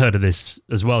I hadn't heard of this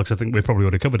as well, because I think we probably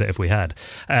would have covered it if we had.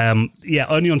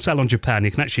 Only on sale on Japan.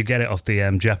 You can actually get it off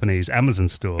the Japanese Amazon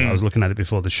store. I was looking at it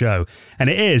before the show. And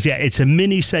it's a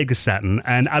mini Sega Saturn.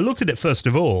 And I looked at it first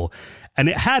of all, and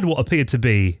it had what appeared to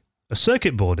be a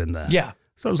circuit board in there. Yeah.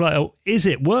 So I was like, oh, is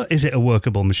it a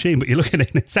workable machine? But you look at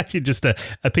it, and it's actually just a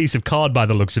piece of card by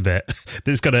the looks of it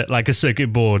that's got a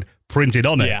circuit board printed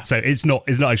on it. Yeah. So it's not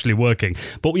actually working.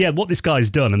 But yeah, what this guy's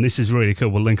done, and this is really cool,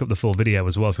 we'll link up the full video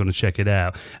as well if you want to check it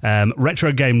out.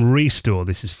 Retro Game Restore,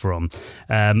 this is from.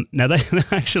 Now,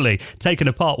 they've actually taken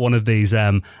apart one of these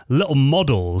little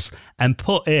models and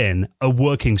put in a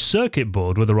working circuit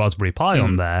board with a Raspberry Pi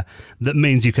on there. That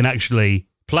means you can actually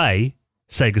play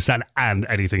Sega Saturn and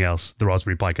anything else the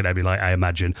Raspberry Pi could emulate, I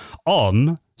imagine,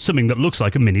 on something that looks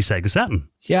like a mini Sega Saturn.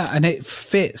 Yeah, and it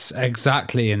fits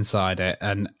exactly inside it,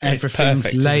 and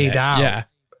everything's perfect,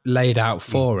 laid out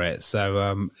for it.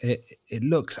 So it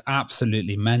looks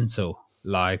absolutely mental.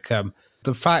 Like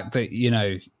the fact that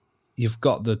you've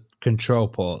got the control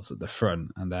ports at the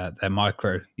front and they're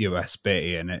micro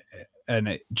USB, and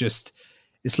it just,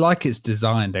 it's like it's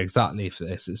designed exactly for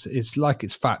this. It's like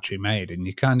it's factory made, and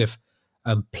you kind of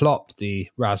plop the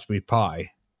Raspberry Pi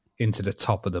into the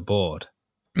top of the board.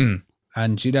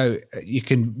 And you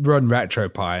can run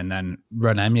RetroPie and then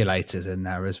run emulators in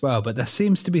there as well, but there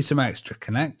seems to be some extra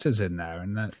connectors in there,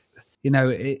 and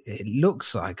it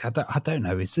looks like, I don't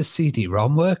know, is the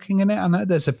CD-ROM working in it? I know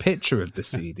there's a picture of the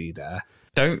CD there.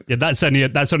 That's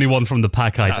only one from the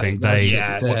pack. I think when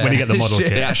you get the model kit,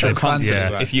 the actual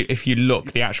console. If you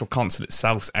look, the actual console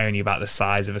itself's only about the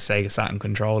size of a Sega Saturn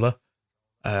controller.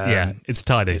 It's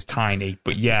tiny. It's tiny,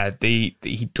 but yeah,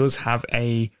 he does have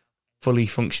a fully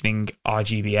functioning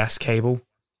RGBS cable,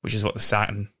 which is what the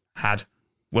Saturn had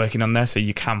working on there, so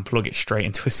you can plug it straight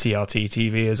into a CRT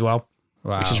TV as well,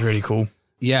 which is really cool.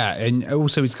 Yeah, and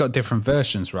also it's got different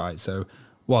versions, right? So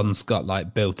one's got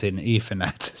like built-in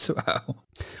Ethernet as well.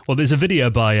 Well, there's a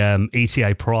video by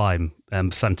ETA Prime,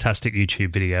 fantastic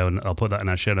YouTube video, and I'll put that in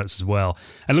our show notes as well.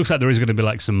 And it looks like there is going to be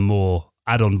like some more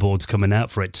add-on boards coming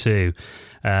out for it too.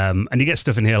 And you get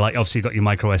stuff in here like, obviously, you've got your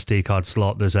micro SD card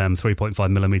slot. There's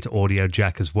 3.5mm audio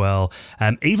jack as well.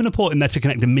 Even a port in there to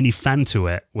connect a mini fan to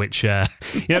it, which,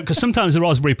 because sometimes the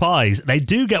Raspberry Pis, they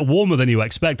do get warmer than you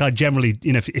expect. I generally,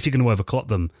 if you're going to overclock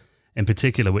them in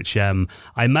particular, which I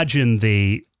imagine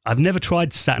I've never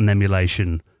tried Saturn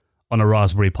emulation on a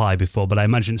Raspberry Pi before, but I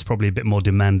imagine it's probably a bit more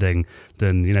demanding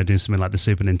than, doing something like the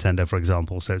Super Nintendo, for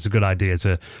example. So it's a good idea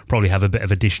to probably have a bit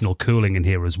of additional cooling in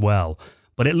here as well.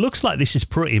 But it looks like this is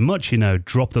pretty much,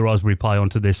 drop the Raspberry Pi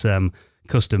onto this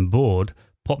custom board,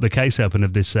 pop the case open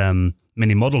of this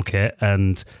mini model kit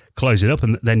and close it up,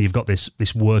 and then you've got this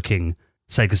working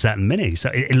Sega Saturn Mini.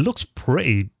 So it looks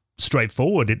pretty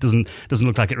straightforward. It doesn't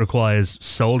look like it requires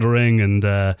soldering, and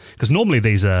because normally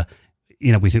these are,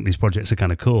 we think these projects are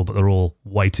kind of cool, but they're all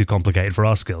way too complicated for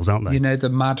our skills, aren't they? The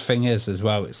mad thing is as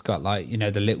well, it's got like,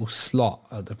 the little slot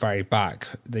at the very back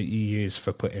that you use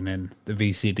for putting in the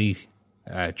VCD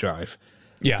drive.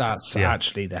 Yeah, that's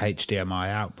actually the HDMI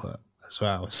output as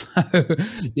well. So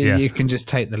you can just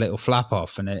take the little flap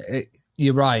off, and it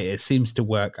you're right, it seems to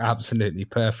work absolutely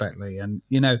perfectly. And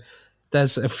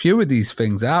there's a few of these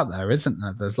things out there, isn't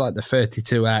there? There's like the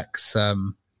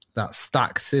 32X that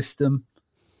stack system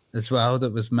as well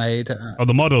that was made.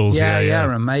 The models.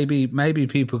 Yeah. And maybe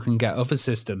people can get other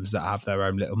systems that have their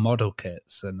own little model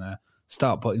kits and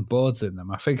start putting boards in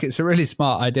them. I think it's a really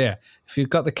smart idea. If you've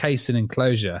got the case and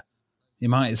enclosure, you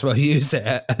might as well use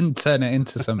it and turn it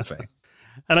into something.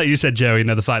 And like you said, Joey,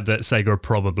 the fact that Sega are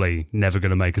probably never going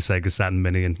to make a Sega Saturn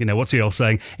Mini, and what's the old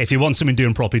saying? If you want something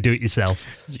doing properly, do it yourself.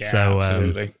 Yeah, so,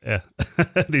 absolutely.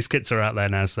 These kits are out there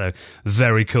now, so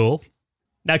very cool.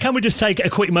 Now, can we just take a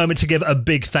quick moment to give a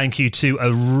big thank you to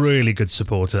a really good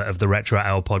supporter of the Retro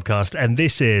Hour podcast, and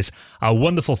this is our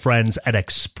wonderful friends at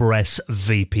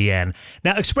ExpressVPN.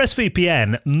 Now,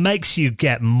 ExpressVPN makes you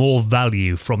get more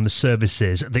value from the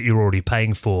services that you're already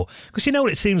paying for, because you know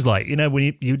what it seems like,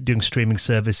 when you're doing streaming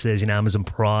services, Amazon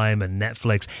Prime and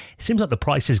Netflix, it seems like the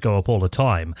prices go up all the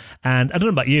time. And I don't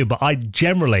know about you, but I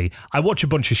watch a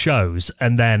bunch of shows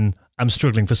and then I'm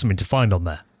struggling for something to find on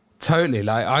there. Totally.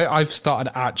 Like I've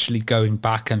started actually going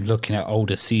back and looking at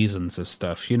older seasons of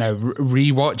stuff,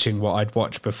 rewatching what I'd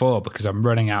watched before because I'm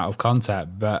running out of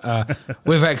content. But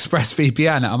with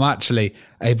ExpressVPN, I'm actually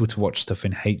able to watch stuff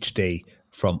in HD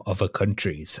from other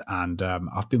countries. And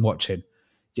I've been watching,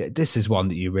 this is one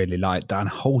that you really like, Dan,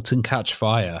 Halt and Catch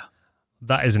Fire.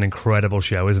 That is an incredible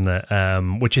show, isn't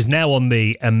it? Which is now on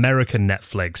the American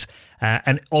Netflix.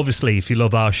 And obviously, if you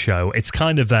love our show, it's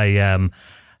kind of a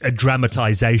a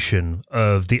dramatization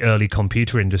of the early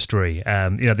computer industry.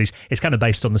 It's kind of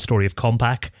based on the story of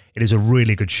Compaq. It is a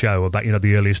really good show about,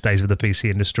 the earliest days of the PC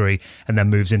industry, and then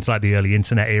moves into like the early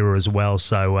internet era as well.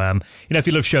 So, if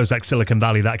you love shows like Silicon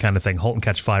Valley, that kind of thing, Halt and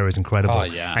Catch Fire is incredible. Oh,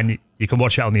 yeah. And you can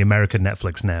watch it on the American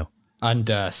Netflix now. And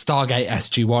Stargate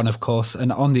SG-1, of course.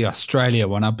 And on the Australia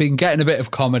one, I've been getting a bit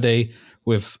of comedy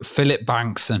with Philip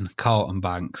Banks and Carlton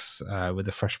Banks with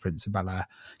the Fresh Prince of Bel-Air.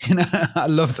 I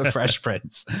love the Fresh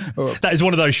Prince. That is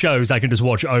one of those shows I can just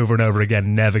watch over and over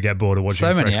again, never get bored of watching.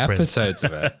 So many Fresh episodes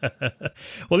of it.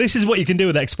 Well, this is what you can do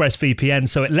with ExpressVPN.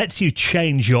 So it lets you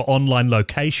change your online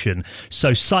location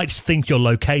so sites think you're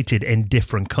located in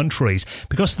different countries,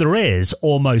 because there is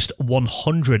almost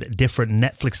 100 different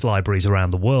Netflix libraries around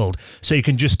the world. So you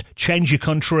can just change your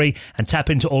country and tap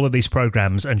into all of these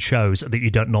programs and shows that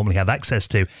you don't normally have access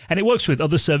to. And it works with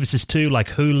other services too,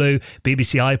 like Hulu,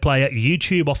 BBC iPlayer.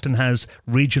 YouTube often has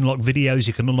region locked videos.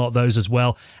 You can unlock those as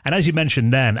well. And as you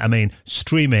mentioned then,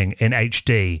 streaming in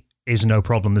HD is no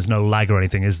problem. There's no lag or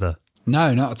anything, is there?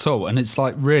 No, not at all. And it's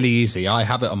like really easy. I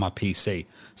have it on my PC.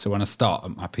 So when I start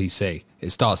at my PC,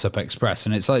 it starts up Express,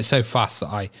 and it's like so fast that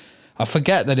I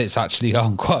forget that it's actually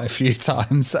on quite a few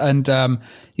times. And,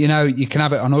 you can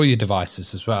have it on all your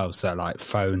devices as well. So like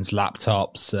phones,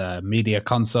 laptops, media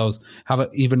consoles, have it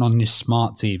even on your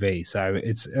smart TV. So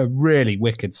it's a really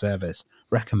wicked service.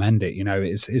 Recommend it.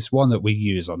 It's one that we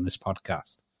use on this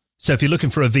podcast. So if you're looking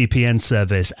for a VPN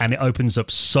service and it opens up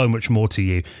so much more to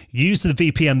you, use the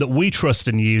VPN that we trust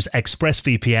and use,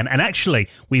 ExpressVPN. And actually,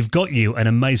 we've got you an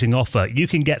amazing offer. You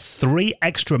can get 3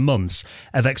 extra months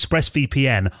of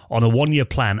ExpressVPN on a 1-year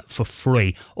plan for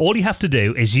free. All you have to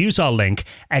do is use our link,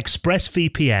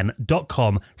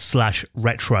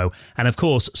 expressvpn.com/retro. And of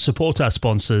course, support our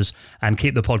sponsors and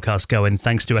keep the podcast going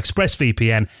thanks to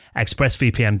ExpressVPN,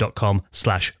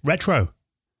 expressvpn.com/retro.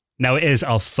 Now, it is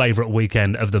our favourite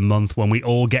weekend of the month when we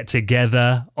all get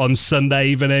together on Sunday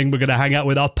evening. We're going to hang out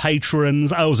with our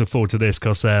patrons. I always look forward to this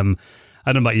because I don't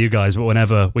know about you guys, but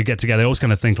whenever we get together, I always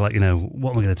kind of think like,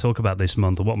 what am I going to talk about this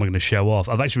month, or what am I going to show off?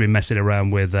 I've actually been messing around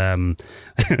with,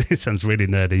 it sounds really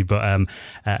nerdy, but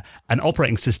an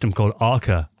operating system called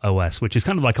Arca OS, which is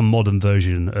kind of like a modern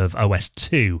version of OS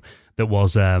 2. That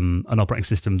was an operating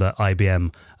system that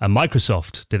IBM and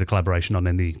Microsoft did a collaboration on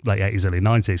in the late 80s, early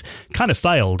 90s. Kind of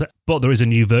failed, but there is a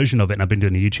new version of it, and I've been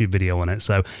doing a YouTube video on it.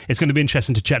 So it's going to be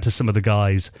interesting to chat to some of the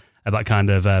guys about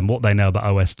kind of what they know about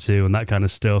OS 2 and that kind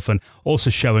of stuff. And also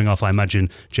showing off, I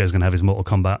imagine Joe's going to have his Mortal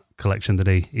Kombat collection that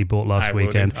he bought last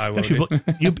weekend. Actually,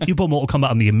 you bought Mortal Kombat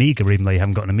on the Amiga, even though you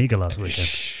haven't got an Amiga last weekend.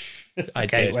 I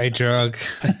did. Gateway drug.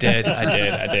 I did.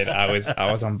 I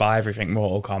was on Buy Everything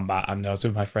Mortal Kombat, and I was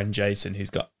with my friend Jason, who's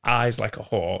got eyes like a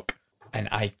hawk. And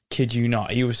I kid you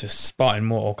not, he was just spotting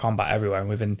Mortal Kombat everywhere. And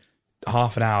within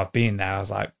half an hour of being there, I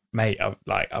was like, mate,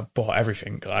 I've bought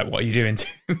everything. Like, what are you doing to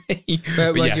me?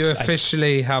 But yes, you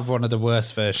officially have one of the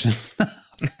worst versions.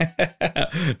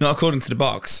 Not according to the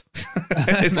box.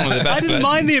 It's one of the best. I didn't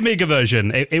mind the Amiga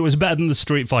version. It was better than the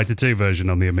Street Fighter 2 version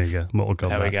on the Amiga Mortal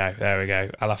Kombat. There we go.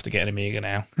 I'll have to get an Amiga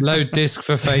now. Load disc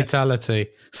for fatality.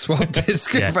 Swap disc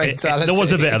for fatality. There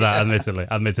was a bit of that,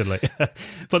 admittedly.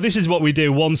 But this is what we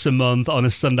do once a month on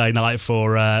a Sunday night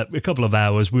for a couple of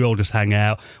hours. We all just hang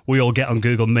out. We all get on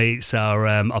Google Meets.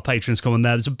 Our patrons come on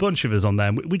there. There's a bunch of us on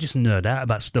there. We just nerd out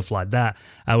about stuff like that.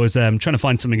 I was trying to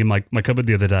find something in my cupboard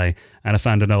the other day, and I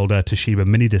found an old Toshiba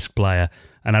mini disc player,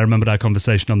 and I remembered our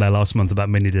conversation on there last month about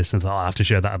mini discs, and thought I'll have to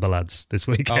show that to the lads this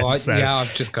weekend.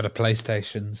 I've just got a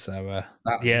PlayStation, so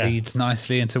that leads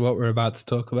nicely into what we're about to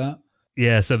talk about.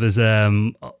 Yeah, so there's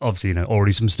obviously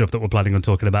already some stuff that we're planning on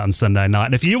talking about on Sunday night,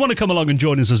 and if you want to come along and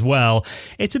join us as well,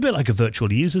 it's a bit like a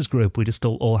virtual users group. We just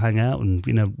all hang out and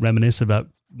reminisce about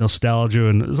nostalgia,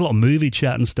 and there's a lot of movie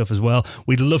chat and stuff as well.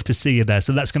 We'd love to see you there.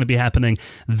 So that's going to be happening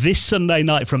this Sunday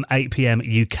night from 8 p.m.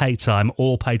 UK time.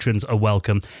 All patrons are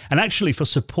welcome. And actually, for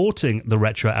supporting the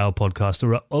Retro Hour podcast,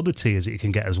 there are other tiers that you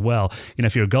can get as well.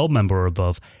 If you're a gold member or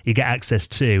above, you get access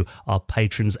to our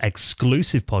patrons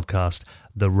exclusive podcast,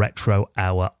 the Retro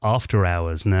Hour After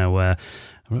Hours. Now,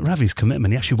 Ravi's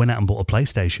commitment, he actually went out and bought a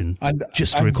PlayStation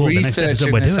just to record the next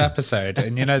episode we're doing. Episode,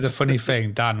 and the funny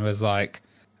thing, Dan was like,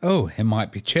 oh, it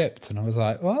might be chipped. And I was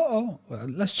like, well,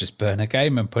 let's just burn a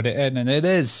game and put it in. And it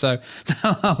is. So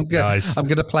now I'm going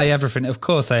to play everything. Of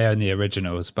course, I own the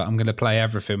originals, but I'm going to play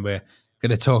everything we're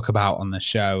going to talk about on the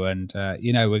show. And,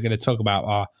 we're going to talk about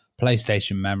our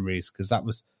PlayStation memories, because that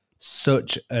was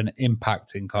such an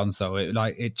impacting console.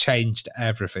 It changed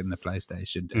everything the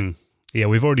PlayStation did. Yeah,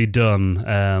 we've already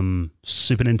done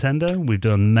Super Nintendo. We've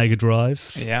done Mega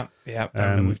Drive. Yeah.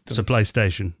 And we've done, so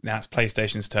PlayStation. Now it's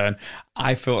PlayStation's turn.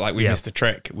 I felt like we missed a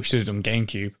trick. We should have done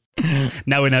GameCube.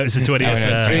 Now we know it's the 20th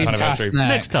Dreamcast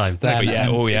next time.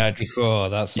 N64,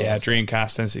 that's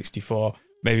Dreamcast and 64.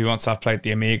 Maybe once I've played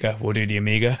the Amiga, we'll do the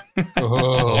Amiga.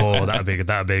 Oh, that'd be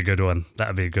a good one.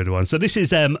 That'd be a good one. So this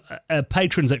is a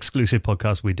patrons exclusive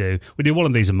podcast we do. We do one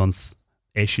of these a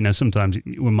month-ish. You know, sometimes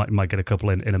we might get a couple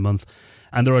in a month.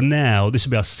 And there are now, this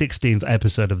will be our 16th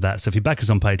episode of that. So if you back us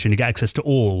on Patreon, you get access to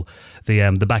all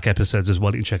the back episodes as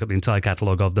well. You can check out the entire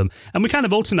catalogue of them. And we kind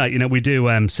of alternate, you know, we do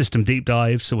system deep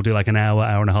dives. So we'll do like an hour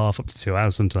and a half, up to 2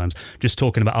 hours sometimes, just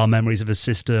talking about our memories of a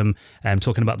system,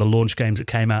 talking about the launch games that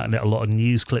came out, and a lot of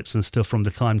news clips and stuff from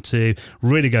the time too,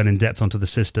 really going in depth onto the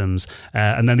systems.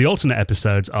 And then the alternate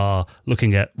episodes are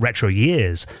looking at retro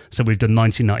years. So we've done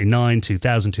 1999,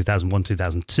 2000, 2001,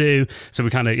 2002. So we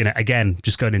kind of, you know, again,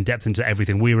 just going in depth into everything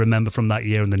we remember from that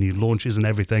year and the new launches and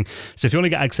everything. So if you want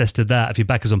to get access to that, if you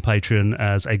back us on Patreon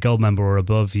as a gold member or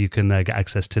above, you can get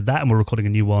access to that. And we're recording a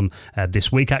new one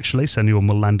this week, actually. So a new one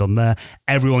will land on there.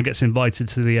 Everyone gets invited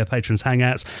to the Patrons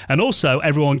Hangouts. And also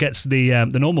everyone gets the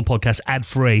normal podcast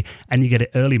ad-free, and you get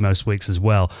it early most weeks as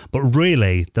well. But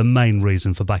really, the main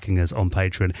reason for backing us on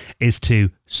Patreon is to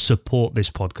support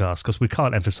this podcast, because we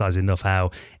can't emphasize enough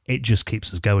how it just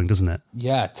keeps us going, doesn't it?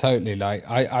 Yeah, totally. Like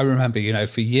I remember, you know,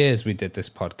 for years we did this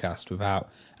podcast without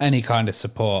any kind of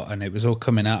support, and it was all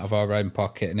coming out of our own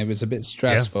pocket, and it was a bit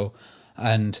stressful.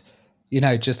 Yeah. And, you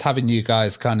know, just having you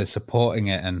guys kind of supporting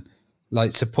it, and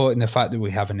like supporting the fact that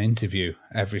we have an interview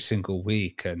every single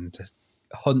week and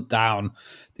hunt down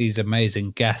these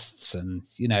amazing guests and,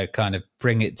 you know, kind of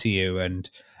bring it to you. And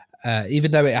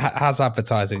even though it has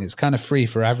advertising, it's kind of free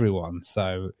for everyone.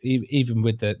 So even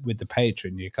with the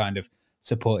patron, you're kind of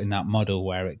supporting that model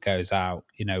where it goes out,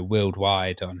 you know,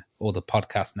 worldwide on all the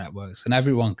podcast networks, and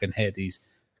everyone can hear these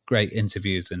great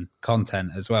interviews and content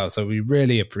as well. So we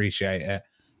really appreciate it.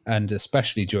 And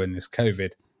especially during this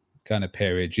COVID kind of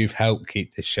period, you've helped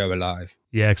keep this show alive.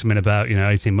 Yeah, because I mean, about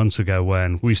 18 months ago,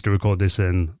 when we used to record this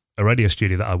in a radio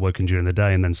studio that I work in during the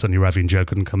day, and then suddenly Ravi and Joe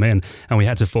couldn't come in, and we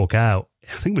had to fork out,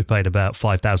 I think we paid about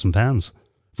 £5,000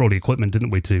 for all the equipment, didn't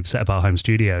we, to set up our home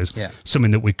studios? Yeah. Something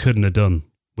that we couldn't have done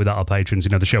without our patrons.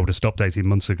 You know, the show would have stopped 18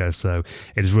 months ago. So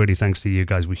it is really thanks to you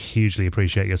guys. We hugely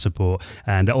appreciate your support,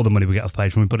 and all the money we get off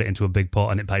Patreon, we put it into a big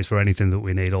pot, and it pays for anything that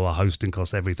we need, all our hosting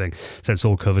costs, everything. So it's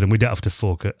all covered, and we don't have to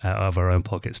fork it out of our own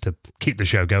pockets to keep the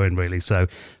show going, really. So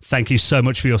thank you so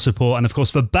much for your support. And of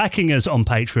course, for backing us on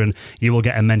Patreon, you will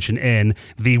get a mention in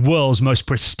the world's most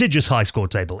prestigious high score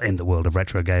table in the world of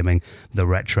retro gaming, the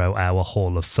Retro Hour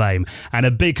Hall of Fame. And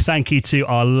a big thank you to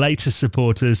our latest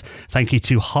supporters. Thank you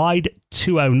to Hyde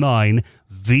 209,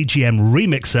 VGM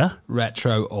Remixer,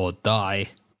 Retro or Die,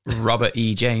 Robert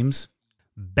E. James,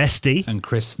 Bestie, and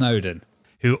Chris Snowden,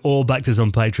 who all backed us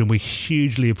on Patreon. We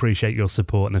hugely appreciate your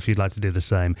support, and if you'd like to do the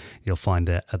same, you'll find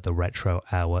it at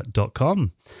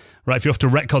theretrohour.com. Right, if you're off to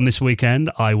Retcon this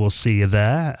weekend, I will see you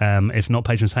there. If not,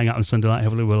 Patrons Hang Out on Sunday night.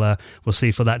 Hopefully we'll see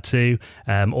you for that too.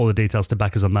 All the details to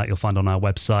back us on that you'll find on our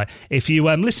website. If you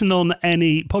listen on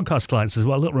any podcast clients as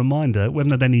well, a little reminder, we haven't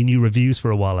had any new reviews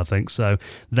for a while, I think, so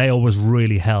they always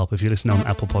really help. If you listen on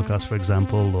Apple Podcasts, for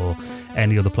example, or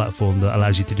any other platform that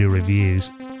allows you to do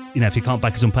reviews, you know, if you can't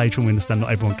back us on Patreon, we understand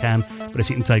not everyone can, but if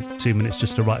you can take 2 minutes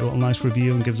just to write a little nice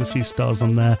review and give us a few stars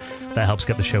on there, that helps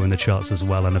get the show in the charts as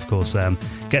well, and of course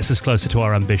gets us closer to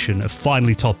our ambition of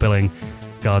finally top billing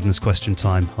Gardener's Question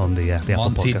Time on the Apple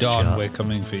Monty Podcast Don, chart. we're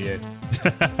coming for you.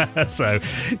 So,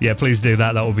 yeah, please do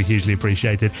that. That will be hugely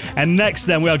appreciated. And next,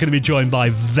 then, we are going to be joined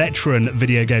by veteran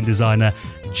video game designer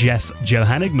Jeff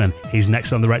Johannigman. He's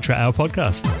next on the Retro Hour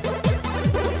podcast.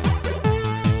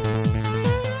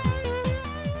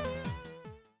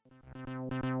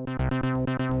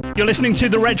 You're listening to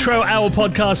the Retro Hour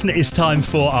podcast, and it is time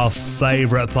for our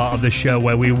favourite part of the show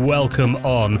where we welcome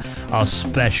on our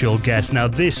special guest. Now,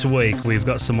 this week, we've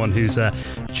got someone who's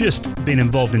just been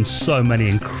involved in so many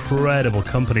incredible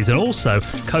companies, and also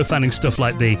co-founding stuff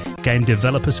like the Game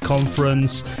Developers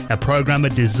Conference, a programmer,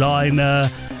 designer,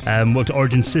 worked at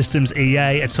Origin Systems,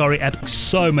 EA, Atari, Epic,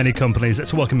 so many companies.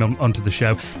 Let's welcome him onto the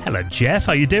show. Hello, Jeff.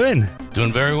 How you doing?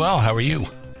 Doing very well. How are you?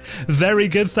 Very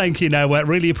good, thank you. Now, I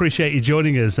really appreciate you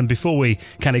joining us. And before we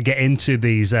kind of get into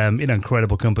these,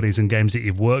 incredible companies and games that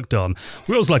you've worked on,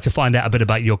 we always like to find out a bit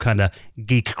about your kind of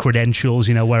geek credentials.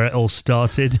 You know, where it all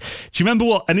started. Do you remember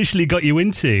what initially got you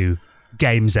into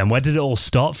games? Then, where did it all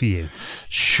start for you?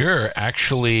 Sure.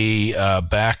 Actually,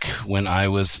 back when I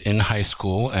was in high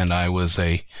school and I was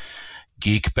a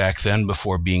geek back then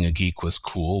before being a geek was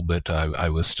cool, but I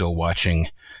was still watching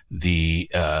the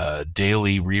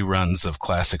daily reruns of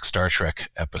classic Star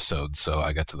Trek episodes. So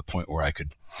I got to the point where I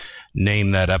could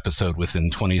name that episode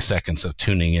within 20 seconds of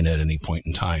tuning in at any point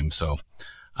in time. So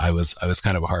I was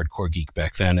kind of a hardcore geek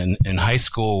back then. And in high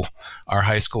school, our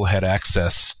high school had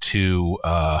access to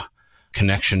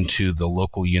connection to the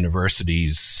local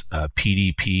university's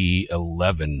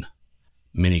PDP-11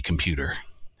 mini computer.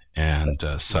 And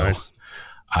so... Nice.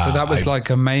 So that was like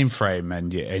a mainframe,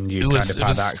 and you kind of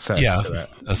had access to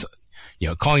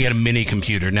it. Calling it a mini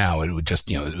computer now, it would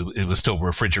just, it was still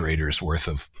refrigerators worth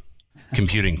of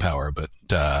computing power, but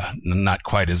not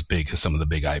quite as big as some of the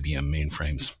big IBM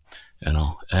mainframes and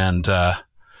all. And I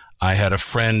had a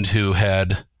friend who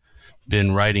had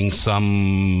been writing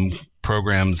some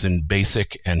programs in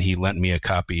BASIC, and he lent me a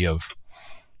copy of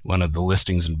one of the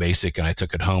listings in BASIC, and I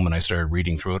took it home and I started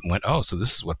reading through it and went, oh, so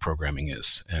this is what programming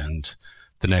is. And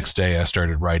the next day, I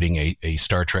started writing a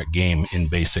Star Trek game in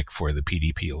BASIC for the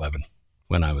PDP-11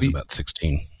 when I was about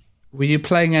 16. Were you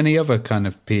playing any other kind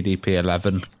of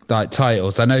PDP-11 like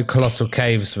titles? I know Colossal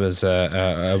Caves was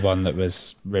a one that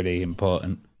was really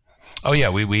important. Oh, yeah,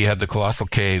 we had the Colossal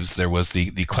Caves. There was the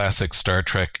classic Star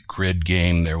Trek grid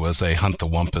game. There was a Hunt the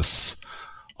Wumpus,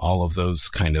 all of those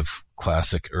kind of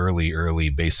classic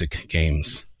early BASIC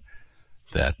games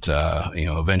that,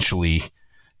 eventually...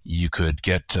 you could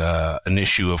get an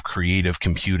issue of Creative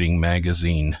Computing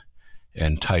magazine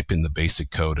and type in the BASIC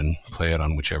code and play it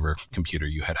on whichever computer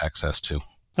you had access to.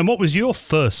 And what was your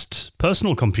first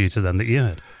personal computer then that you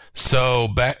had? So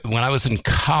back when I was in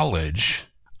college,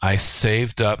 I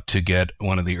saved up to get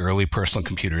one of the early personal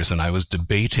computers, and I was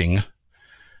debating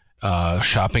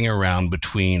shopping around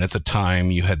between, at the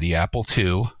time, you had the Apple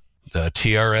II, the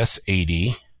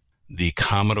TRS-80, the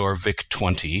Commodore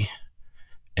VIC-20,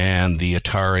 and the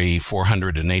Atari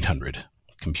 400 and 800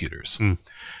 computers.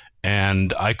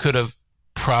 And I could have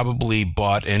probably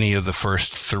bought any of the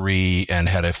first three and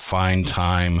had a fine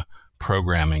time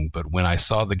programming. But when I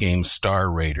saw the game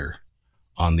Star Raider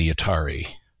on the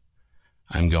Atari,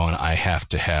 I'm going, I have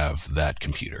to have that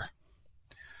computer.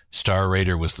 Star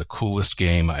Raider was the coolest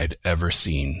game I'd ever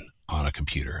seen on a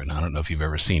computer. And I don't know if you've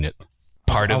ever seen it.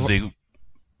 Part of the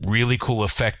really cool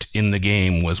effect in the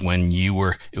game was when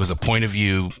it was a point of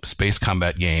view space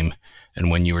combat game, and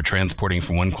when you were transporting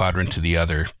from one quadrant to the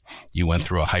other, you went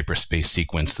through a hyperspace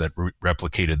sequence that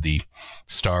replicated the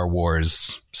Star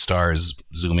Wars stars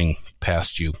zooming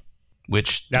past you,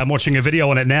 which... I'm watching a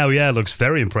video on it now, it looks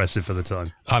very impressive for the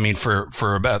time. I mean,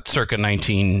 for about circa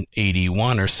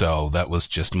 1981 or so, that was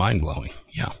just mind-blowing,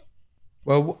 yeah.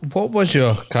 Well, what was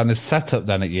your kind of setup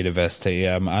then at university?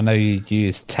 I know you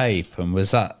used tape, and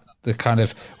was that the kind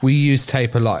of... We used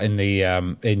tape a lot in the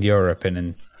in Europe and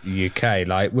in the UK.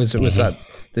 Like, was that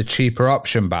the cheaper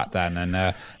option back then?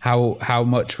 And how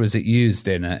much was it used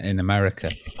in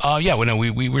America?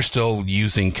 We were still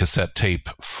using cassette tape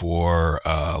for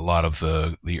a lot of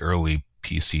the early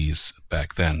PCs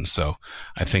back then. So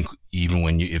I think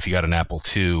even if you got an Apple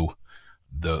II,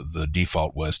 the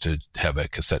default was to have a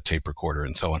cassette tape recorder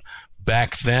and so on.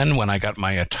 Back then, when I got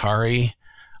my Atari,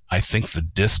 I think the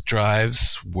disk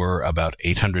drives were about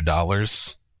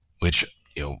 $800, which,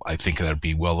 I think that'd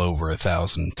be well over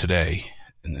 $1,000 today,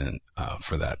 and then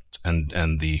for that.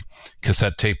 And the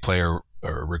cassette tape player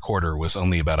or recorder was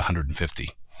only about $150.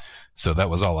 So that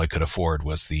was all I could afford,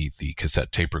 was the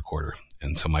cassette tape recorder.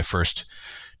 And so my first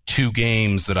two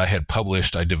games that I had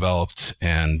published, I developed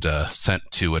and sent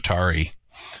to Atari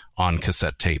on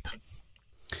cassette tape.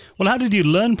 Well, how did you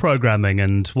learn programming,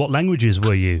 and what languages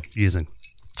were you using?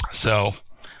 So,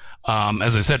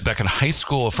 as I said, back in high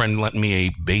school, a friend lent me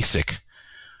a BASIC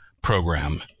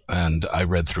program, and I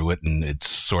read through it, and it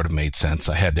sort of made sense.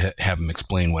 I had to have him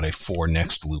explain what a for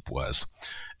next loop was.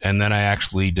 And then I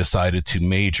actually decided to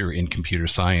major in computer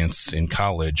science in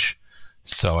college.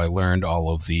 So I learned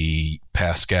all of the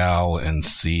Pascal and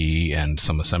C and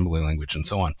some assembly language and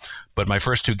so on. But my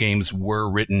first two games were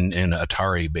written in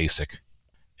Atari BASIC,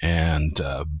 and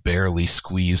barely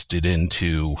squeezed it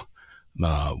into...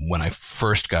 when I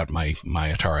first got my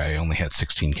Atari, I only had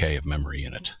 16K of memory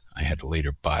in it. I had to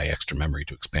later buy extra memory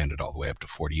to expand it all the way up to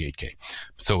 48K.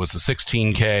 So it was the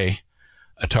 16K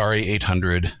Atari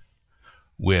 800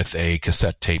 with a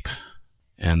cassette tape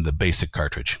and the BASIC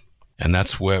cartridge. And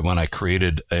that's when I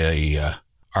created a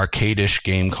arcade-ish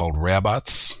game called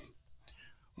Rabbots,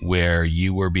 where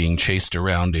you were being chased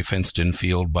around a fenced-in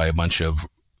field by a bunch of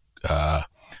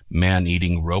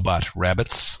man-eating robot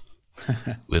rabbits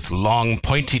with long,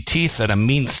 pointy teeth and a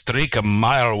mean streak a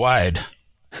mile wide.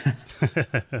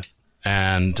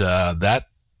 And that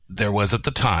there was, at the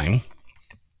time,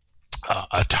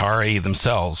 Atari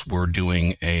themselves were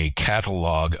doing a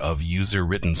catalog of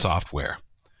user-written software.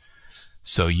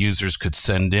 So users could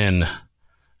send in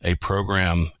a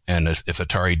program, and if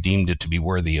Atari deemed it to be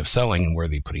worthy of selling and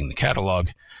worthy of putting in the catalog,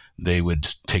 they would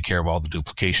take care of all the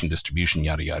duplication, distribution,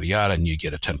 yada, yada, yada, and you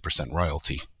get a 10%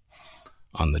 royalty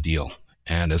on the deal.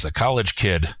 And as a college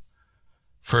kid,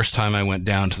 first time I went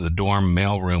down to the dorm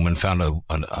mailroom and found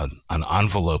an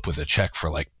envelope with a check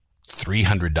for like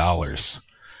 $300,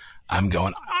 I'm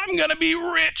going to be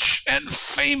rich and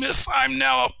famous. I'm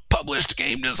now a published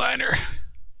game designer.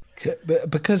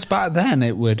 Because back then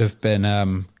it would have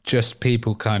been just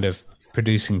people kind of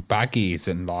producing baggies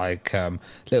and like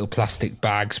little plastic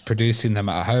bags, producing them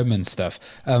at home and stuff.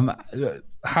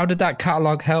 How did that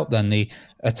catalog help then? The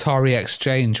Atari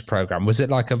Exchange program, was it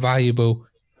like a valuable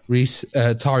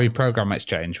Atari Program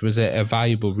Exchange? Was it a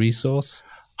valuable resource?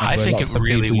 I think it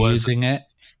really was. Using it?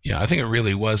 Yeah, I think it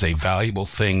really was a valuable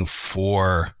thing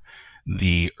for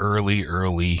the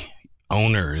early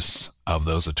owners of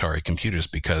those Atari computers,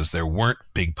 because there weren't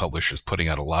big publishers putting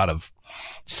out a lot of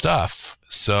stuff.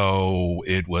 So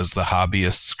it was the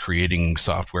hobbyists creating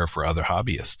software for other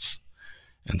hobbyists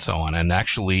and so on. And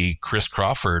actually, Chris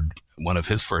Crawford, one of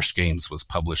his first games was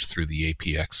published through the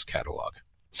APX catalog.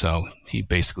 So he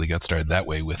basically got started that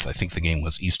way with, I think the game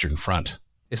was Eastern Front.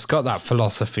 It's got that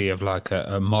philosophy of like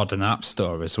a modern app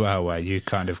store as well, where you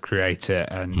kind of create it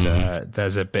and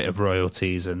there's a bit of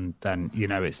royalties and then,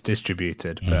 it's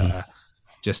distributed, but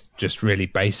just really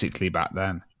basically back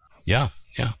then. Yeah.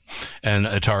 And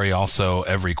Atari also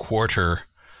every quarter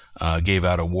gave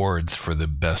out awards for the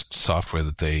best software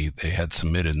that they had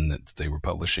submitted and that they were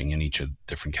publishing in each of the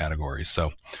different categories.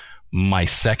 So my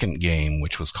second game,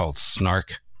 which was called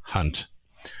Snark Hunt,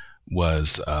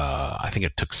 was I think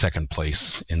it took second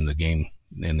place in the game,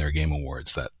 in their game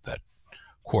awards that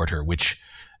quarter, which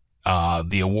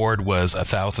the award was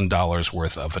 $1,000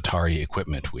 worth of Atari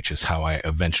equipment, which is how I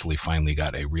eventually finally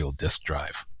got a real disk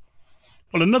drive.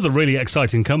 Well, another really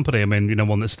exciting company, I mean,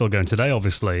 one that's still going today,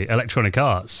 obviously, Electronic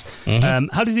Arts.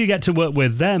 How did you get to work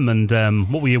with them, and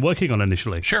what were you working on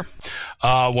initially? Sure.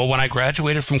 Well, when I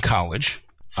graduated from college,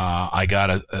 I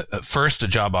got first a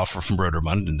job offer from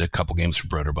Broderbund and did a couple games for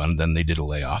Broderbund. Then they did a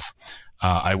layoff.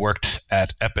 I worked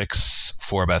at Epix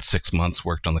for about 6 months,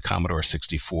 worked on the Commodore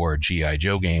 64 G.I.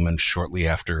 Joe game, and shortly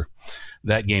after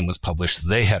that game was published,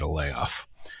 they had a layoff.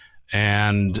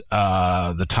 And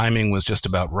the timing was just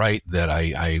about right that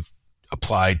I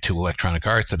applied to Electronic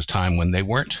Arts at a time when they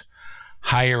weren't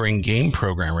hiring game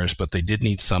programmers, but they did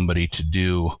need somebody to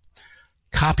do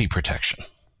copy protection,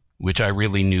 which I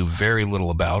really knew very little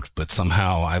about, but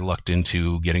somehow I lucked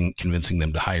into convincing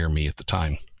them to hire me at the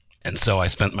time. And so I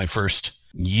spent my first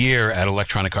year at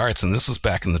Electronic Arts, and this was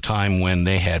back in the time when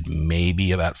they had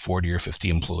maybe about 40 or 50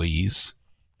 employees.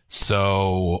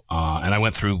 So, and I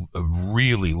went through a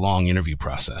really long interview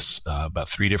process, about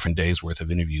 3 different days worth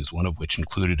of interviews, one of which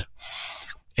included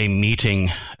a meeting,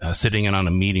 sitting in on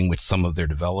a meeting with some of their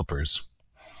developers.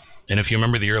 And if you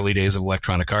remember the early days of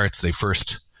Electronic Arts, they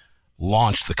first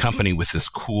launched the company with this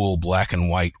cool black and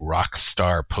white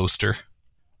Rockstar poster.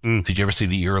 Did you ever see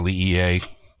the early EA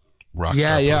Rockstar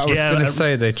poster? Yeah, I was going to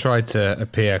say they tried to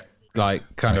appear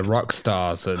like kind of rock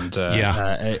stars, and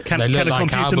can a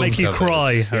computer make you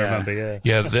cry? I remember,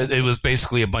 it was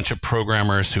basically a bunch of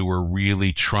programmers who were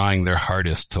really trying their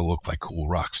hardest to look like cool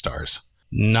rock stars.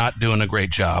 Not doing a great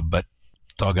job, but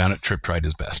doggone it, Tripp tried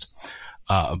his best.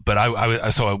 But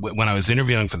when I was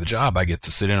interviewing for the job, I get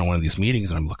to sit in on one of these meetings,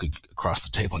 and I'm looking across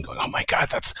the table and going, "Oh my God,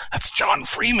 that's John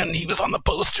Freeman. He was on the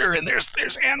poster, and there's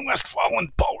Ann Westfall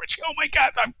and Paul Ritchie. Oh my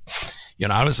God,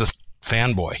 I was this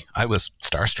fanboy. I was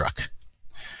starstruck."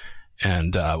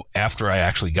 And after I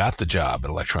actually got the job at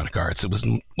Electronic Arts, it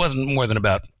wasn't more than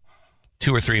about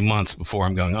 2 or 3 months before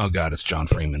I'm going, "Oh God, it's John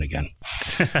Freeman again."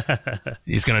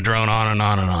 He's going to drone on and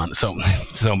on and on. So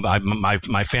my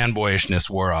fanboyishness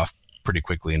wore off pretty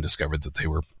quickly and discovered that they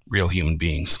were real human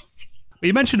beings.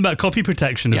 You mentioned about copy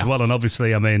protection as well, and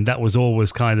obviously, I mean, that was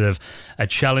always kind of a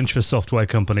challenge for software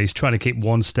companies, trying to keep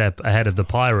one step ahead of the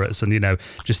pirates. And,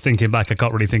 just thinking back, I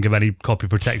can't really think of any copy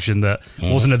protection that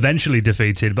wasn't eventually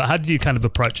defeated. But how did you kind of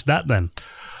approach that then?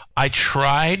 I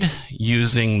tried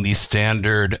using the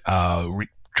standard,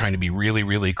 trying to be really,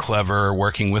 really clever,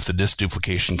 working with the disk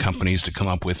duplication companies to come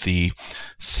up with the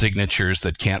signatures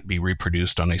that can't be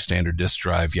reproduced on a standard disk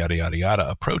drive, yada, yada, yada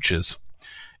approaches.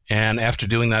 And after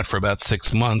doing that for about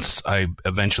 6 months, I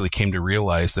eventually came to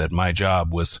realize that my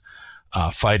job was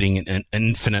fighting an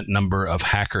infinite number of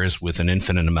hackers with an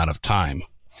infinite amount of time.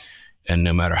 And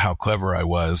no matter how clever I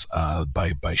was,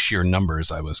 by sheer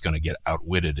numbers, I was going to get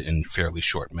outwitted in fairly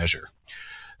short measure.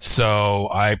 So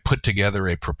I put together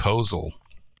a proposal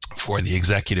for the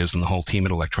executives and the whole team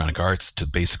at Electronic Arts to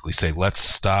basically say, let's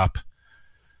stop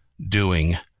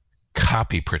doing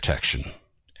copy protection,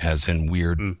 as in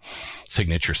weird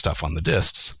signature stuff on the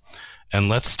discs, and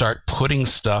let's start putting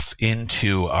stuff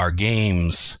into our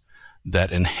games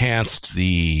that enhanced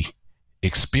the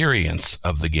experience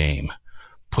of the game.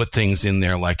 Put things in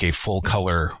there like a full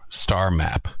color star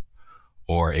map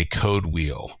or a code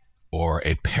wheel or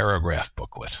a paragraph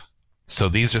booklet. So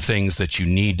these are things that you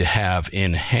need to have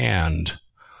in hand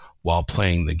while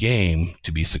playing the game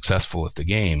to be successful at the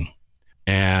game.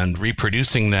 And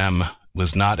reproducing them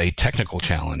was not a technical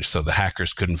challenge, so the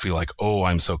hackers couldn't feel like, oh,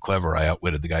 I'm so clever, I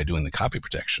outwitted the guy doing the copy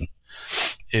protection.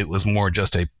 It was more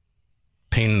just a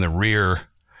pain in the rear.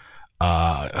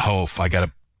 If I got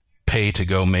to pay to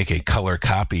go make a color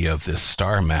copy of this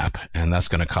star map, and that's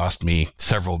going to cost me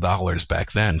several dollars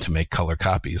back then to make color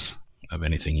copies of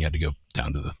anything. You had to go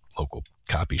down to the local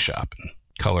copy shop, and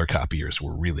color copiers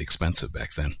were really expensive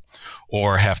back then.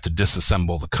 Or have to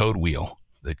disassemble the code wheel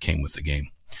that came with the game.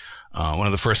 One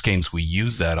of the first games we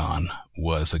used that on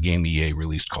was a game EA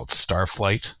released called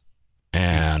Starflight.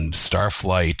 And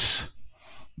Starflight,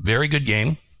 very good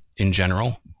game in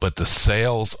general, but the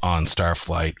sales on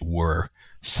Starflight were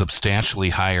substantially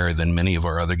higher than many of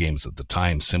our other games at the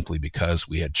time, simply because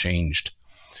we had changed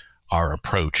our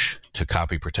approach to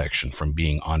copy protection from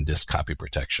being on-disk copy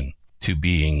protection to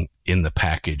being in the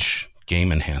package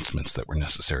game enhancements that were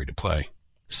necessary to play.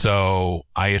 So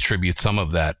I attribute some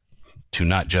of that to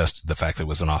not just the fact that it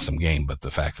was an awesome game, but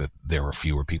the fact that there were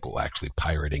fewer people actually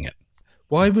pirating it.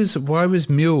 Why was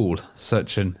Mule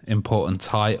such an important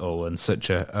title and such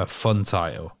a fun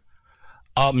title?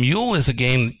 Mule is a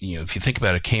game, if you think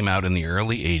about it, came out in the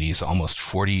early 80s, almost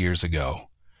 40 years ago.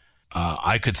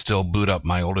 I could still boot up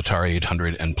my old Atari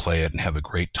 800 and play it and have a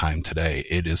great time today.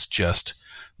 It is just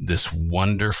this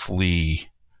wonderfully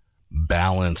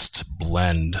balanced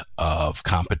blend of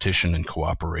competition and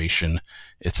cooperation.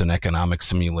 It's an economic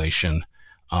simulation.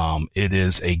 It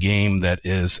is a game that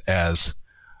is as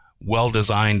well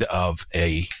designed of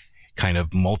a kind of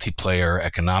multiplayer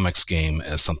economics game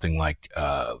as something like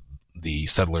the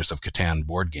Settlers of Catan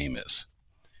board game is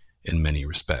in many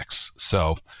respects.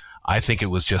 So I think it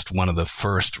was just one of the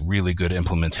first really good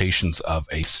implementations of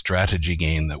a strategy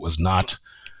game that was not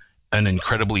an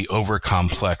incredibly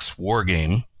over-complex war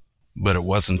game, but it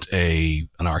wasn't an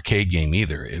arcade game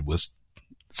either. It was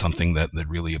something that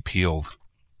really appealed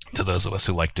to those of us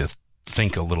who like to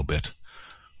think a little bit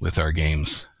with our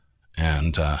games.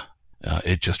 And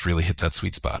it just really hit that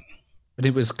sweet spot. But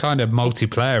it was kind of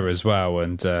multiplayer as well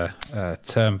and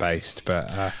turn-based.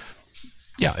 But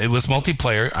yeah, it was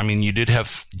multiplayer. I mean, you did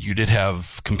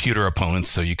have computer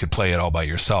opponents, so you could play it all by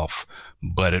yourself.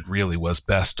 But it really was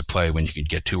best to play when you could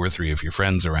get 2 or 3 of your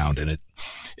friends around, and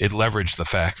it leveraged the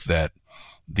fact that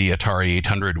the Atari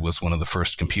 800 was one of the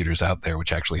first computers out there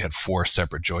which actually had 4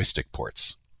 separate joystick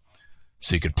ports,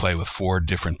 so you could play with 4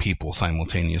 different people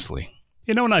simultaneously.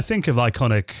 When I think of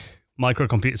iconic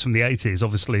microcomputers from the 80s,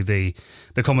 obviously the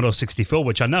Commodore 64,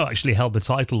 which I know actually held the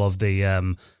title of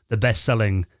the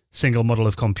best-selling single model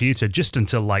of computer just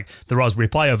until the Raspberry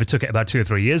Pi overtook it about 2 or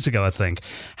 3 years ago, I think.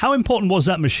 How important was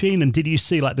that machine, and did you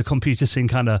see the computer scene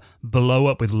kind of blow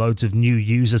up with loads of new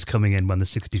users coming in when the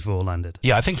 64 landed?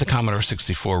 Yeah, I think the Commodore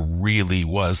 64 really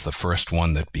was the first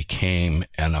one that became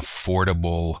an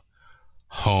affordable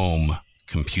home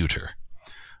computer.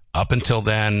 Up until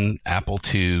then, Apple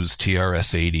IIs,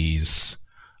 TRS-80s,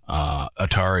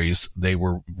 Ataris, they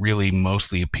were really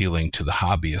mostly appealing to the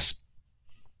hobbyists,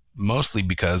 mostly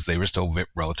because they were still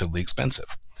relatively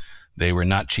expensive. They were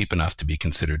not cheap enough to be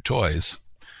considered toys.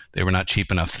 They were not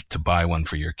cheap enough to buy one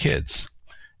for your kids.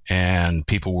 And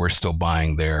people were still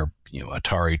buying their,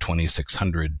 Atari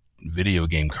 2600 video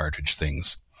game cartridge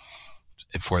things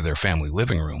for their family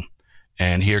living room.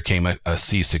 And here came a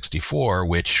C64,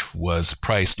 which was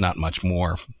priced not much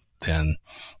more than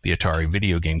the Atari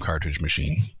video game cartridge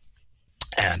machine.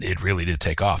 And it really did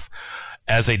take off.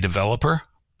 As a developer,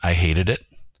 I hated it,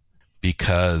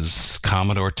 because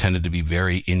Commodore tended to be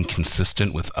very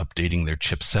inconsistent with updating their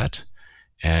chipset.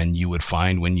 And you would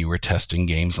find when you were testing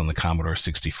games on the Commodore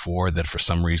 64 that for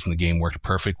some reason the game worked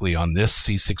perfectly on this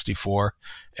C64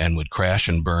 and would crash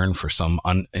and burn for some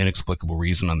inexplicable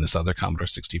reason on this other Commodore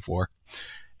 64.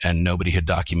 And nobody had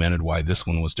documented why this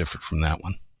one was different from that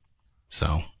one.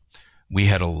 So we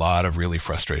had a lot of really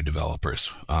frustrated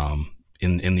developers.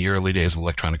 In the early days of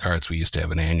Electronic Arts, we used to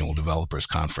have an annual developers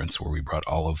conference where we brought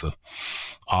all of the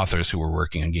authors who were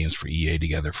working on games for EA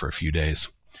together for a few days.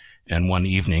 And one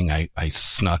evening, I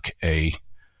snuck a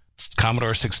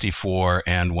Commodore 64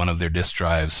 and one of their disk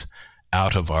drives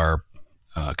out of our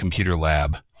computer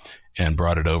lab and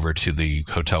brought it over to the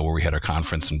hotel where we had our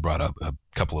conference and brought up a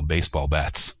couple of baseball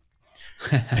bats.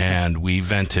 And we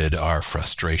vented our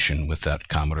frustration with that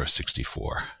Commodore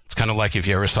 64. It's kind of like if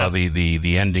you ever saw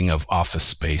the ending of Office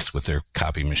Space with their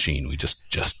copy machine. We just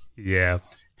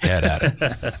had at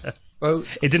it. Well,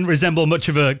 it didn't resemble much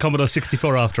of a Commodore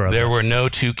 64 after all. There were no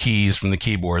two keys from the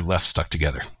keyboard left stuck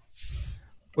together.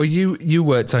 Well, you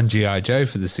worked on G.I. Joe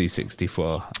for the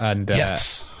C64, and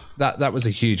yes. That was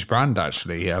a huge brand,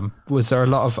 actually. Was there a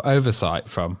lot of oversight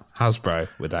from Hasbro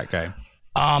with that game?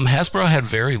 Hasbro had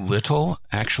very little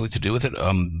actually to do with it.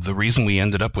 The reason we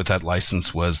ended up with that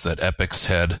license was that Epix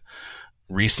had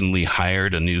recently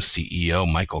hired a new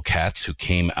CEO, Michael Katz, who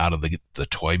came out of the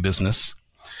toy business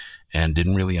and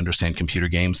didn't really understand computer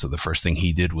games. So the first thing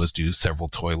he did was do several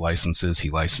toy licenses. He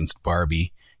licensed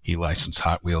Barbie. He licensed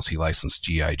Hot Wheels. He licensed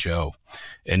G.I. Joe.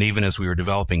 And even as we were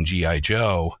developing G.I.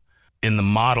 Joe, in the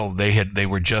model, they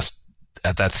were just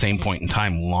at that same point in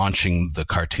time launching the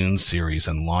cartoon series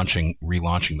and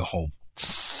relaunching the whole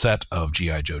set of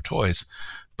G.I. Joe toys.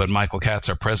 But Michael Katz,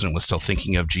 our president, was still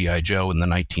thinking of G.I. Joe in the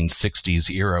 1960s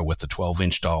era with the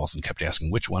 12-inch dolls and kept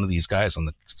asking, which one of these guys on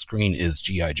the screen is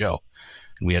G.I. Joe?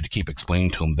 And we had to keep explaining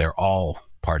to him they're all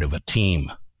part of a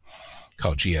team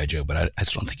called G.I. Joe, but I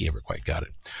just don't think he ever quite got it.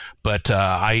 But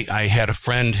I had a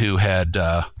friend who had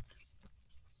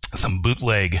some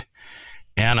bootleg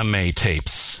anime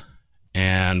tapes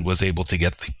and was able to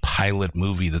get the pilot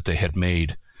movie that they had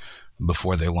made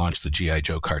before they launched the G.I.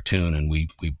 Joe cartoon, and we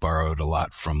borrowed a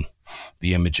lot from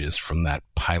the images from that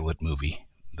pilot movie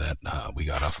that we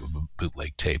got off of a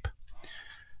bootleg tape.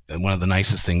 And one of the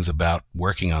nicest things about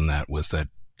working on that was that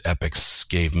Epix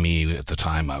gave me, at the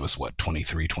time, I was,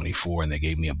 23, 24, and they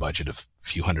gave me a budget of a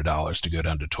few $100s to go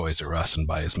down to Toys R Us and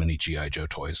buy as many G.I. Joe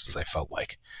toys as I felt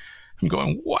like. I'm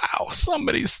going, wow,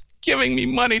 somebody's giving me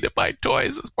money to buy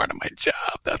toys as part of my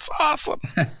job. That's awesome.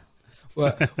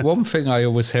 Well, one thing I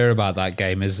always hear about that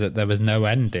game is that there was no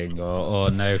ending or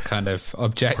no kind of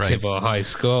objective or high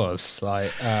scores.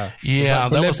 That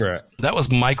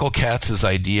was Michael Katz's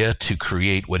idea to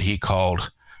create what he called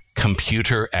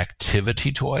computer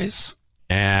activity toys.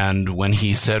 And when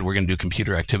he said, we're going to do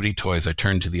computer activity toys, I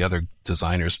turned to the other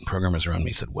designers and programmers around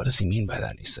me and said, what does he mean by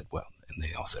that? And he said, and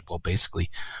they all said, well, basically,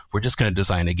 we're just going to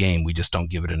design a game. We just don't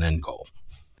give it an end goal.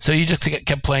 So you just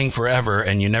kept playing forever,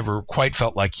 and you never quite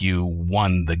felt like you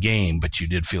won the game, but you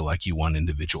did feel like you won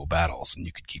individual battles, and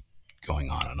you could keep going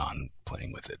on and on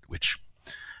playing with it, which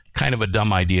kind of a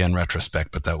dumb idea in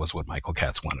retrospect, but that was what Michael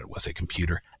Katz wanted, was a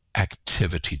computer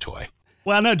activity toy.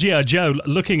 Well, I know G.I. Joe,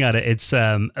 looking at it, it's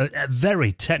a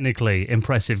very technically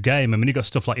impressive game. I mean, you've got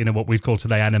stuff like, what we've called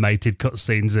today animated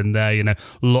cutscenes in there,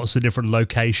 lots of different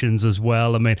locations as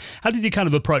well. I mean, how did you kind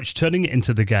of approach turning it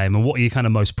into the game, and what are you kind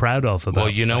of most proud of about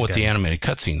it? Well, what the animated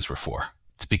cutscenes were for.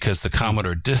 It's because the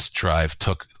Commodore disk drive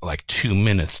took like 2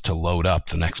 minutes to load up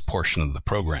the next portion of the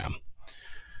program.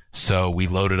 So we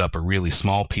loaded up a really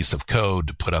small piece of code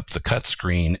to put up the cut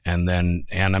screen and then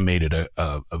animated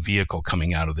a vehicle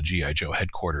coming out of the G.I. Joe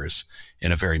headquarters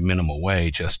in a very minimal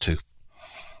way just to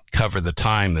cover the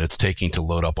time that it's taking to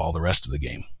load up all the rest of the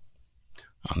game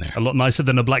on there. A lot nicer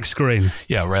than a black screen.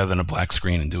 Yeah, rather than a black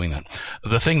screen and doing that.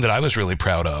 The thing that I was really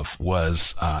proud of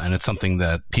was, and it's something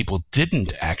that people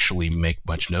didn't actually make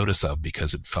much notice of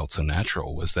because it felt so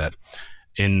natural, was that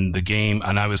in the game,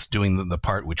 and I was doing the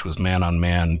part which was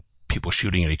man-on-man, people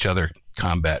shooting at each other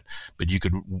combat, but you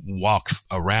could walk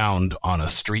around on a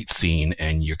street scene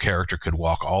and your character could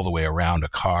walk all the way around a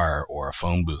car or a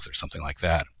phone booth or something like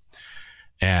that.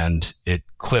 And it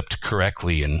clipped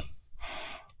correctly and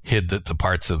hid the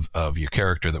parts of your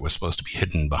character that were supposed to be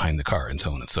hidden behind the car and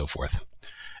so on and so forth.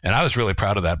 And I was really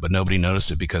proud of that, but nobody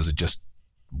noticed it because it just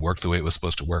worked the way it was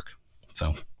supposed to work.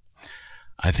 So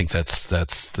I think that's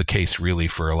the case really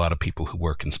for a lot of people who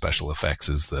work in special effects,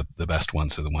 is the best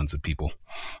ones are the ones that people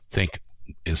think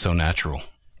is so natural.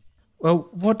 Well,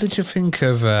 what did you think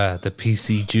of the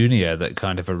PC Junior that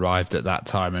kind of arrived at that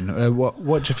time, and what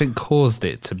do you think caused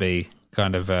it to be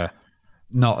kind of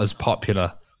not as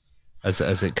popular as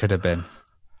it could have been?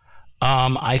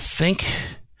 I think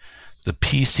the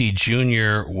PC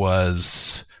Junior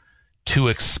was too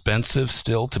expensive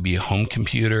still to be a home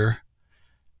computer,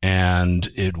 and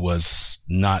it was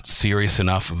not serious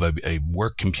enough of a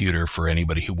work computer for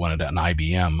anybody who wanted an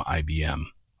IBM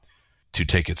to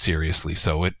take it seriously.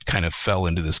 So it kind of fell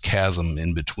into this chasm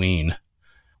in between.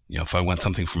 If I want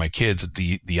something for my kids,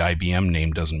 the IBM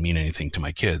name doesn't mean anything to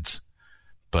my kids.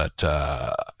 But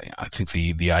I think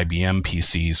the IBM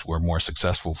PCs were more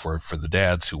successful for the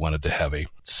dads who wanted to have a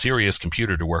serious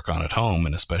computer to work on at home,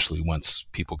 and especially once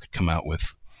people could come out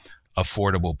with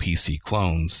affordable PC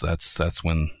clones, that's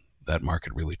when that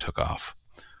market really took off.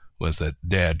 Was that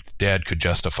dad could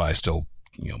justify still,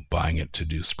 buying it to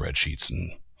do spreadsheets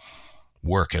and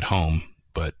work at home,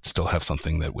 but still have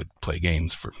something that would play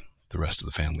games for the rest of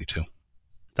the family too.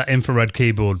 That infrared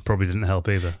keyboard probably didn't help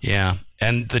either. Yeah.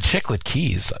 And the chiclet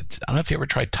keys, I don't know if you ever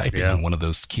tried typing on one of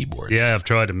those keyboards. Yeah, I've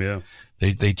tried them, yeah.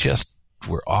 They just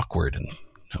were awkward and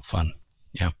no fun.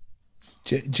 Yeah.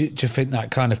 Do you think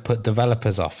that kind of put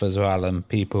developers off as well, and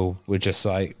people were just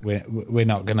like, we're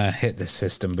not going to hit this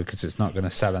system because it's not going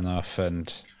to sell enough,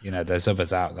 and there's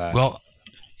others out there? Well,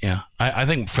 yeah, I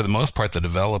think for the most part the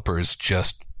developers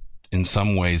just, in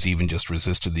some ways, even just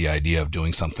resisted the idea of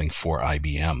doing something for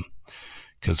IBM,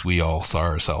 because we all saw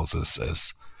ourselves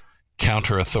as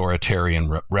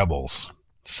counter-authoritarian rebels.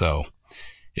 So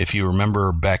if you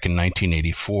remember back in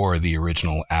 1984, the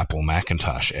original Apple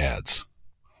Macintosh ads.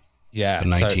 Yeah. The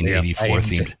 1984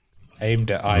 themed.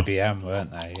 Aimed at IBM,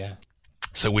 weren't they? Yeah.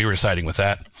 So we were siding with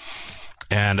that.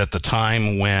 And at the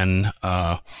time when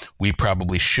we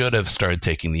probably should have started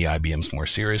taking the IBMs more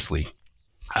seriously,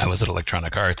 I was at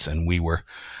Electronic Arts and we were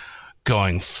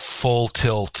going full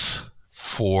tilt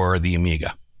for the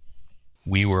Amiga.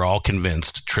 We were all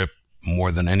convinced, Trip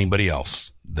more than anybody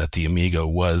else, that the Amiga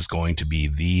was going to be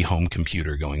the home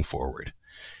computer going forward.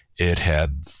 It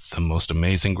had the most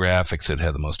amazing graphics. It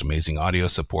had the most amazing audio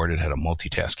support. It had a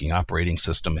multitasking operating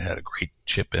system. It had a great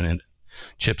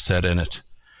chipset in it.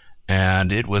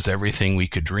 And it was everything we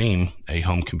could dream a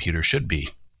home computer should be,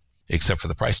 except for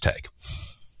the price tag.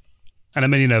 And I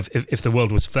mean, if the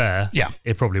world was fair,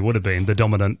 it probably would have been the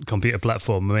dominant computer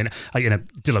platform. I mean,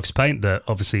 Deluxe Paint that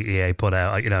obviously EA put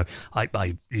out.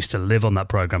 I used to live on that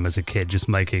program as a kid, just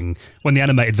making. When the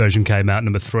animated version came out,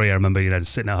 number 3, I remember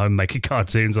sitting at home making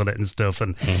cartoons on it and stuff.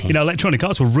 And Electronic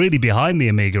Arts were really behind the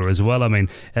Amiga as well. I mean,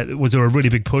 was there a really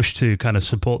big push to kind of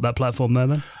support that platform there,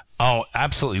 then? Oh,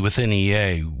 absolutely. Within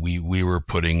EA, we were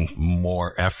putting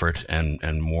more effort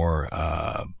and more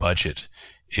budget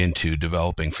into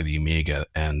developing for the Amiga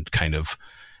and kind of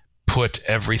put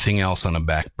everything else on a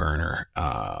back burner.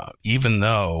 Even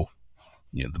though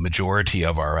the majority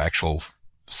of our actual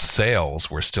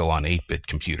sales were still on 8-bit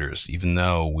computers, even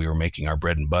though we were making our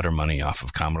bread and butter money off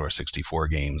of Commodore 64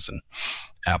 games and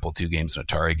Apple II games and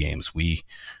Atari games, we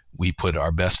put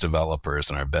our best developers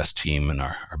and our best team and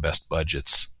our best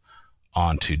budgets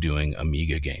onto doing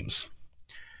Amiga games.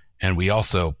 And we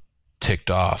also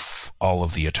ticked off all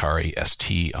of the Atari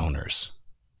ST owners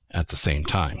at the same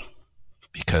time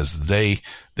because they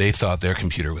thought their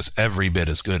computer was every bit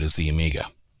as good as the Amiga.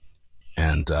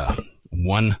 And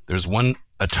there's one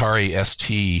Atari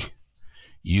ST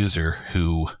user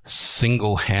who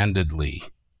single-handedly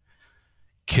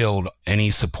killed any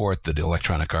support that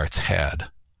Electronic Arts had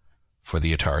for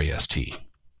the Atari ST.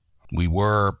 We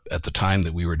were, at the time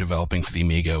that we were developing for the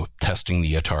Amiga, testing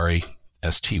the Atari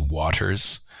ST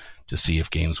waters to see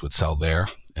if games would sell there,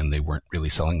 and they weren't really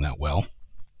selling that well.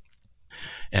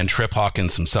 And Trip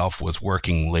Hawkins himself was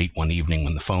working late one evening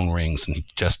when the phone rings, and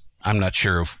I'm not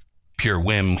sure if pure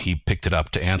whim, he picked it up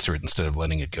to answer it instead of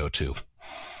letting it go to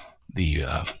the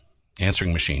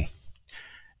answering machine.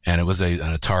 And it was an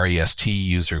Atari ST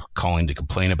user calling to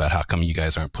complain about how come you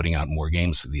guys aren't putting out more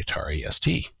games for the Atari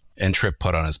ST. And Trip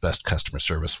put on his best customer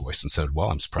service voice and said, well,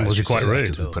 I'm surprised you say that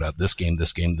because we put out this game,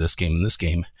 this game, this game, and this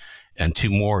game, and 2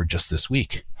 more just this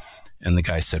week. And the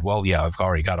guy said, well, yeah, I've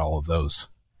already got all of those.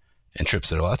 And Trip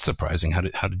said, well, that's surprising.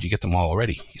 How did you get them all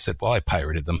already? He said, well, I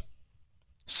pirated them.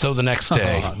 So the next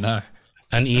day,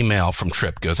 an email from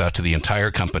Trip goes out to the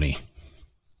entire company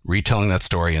retelling that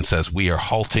story and says, we are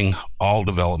halting all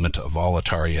development of all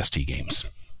Atari ST games.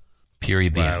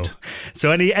 Period. The end. So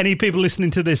any people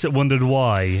listening to this that wondered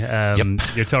why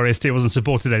the Atari ST wasn't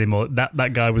supported anymore,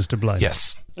 that guy was to blame.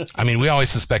 Yes. I mean, we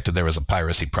always suspected there was a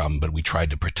piracy problem, but we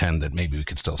tried to pretend that maybe we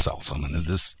could still sell some. And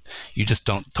you just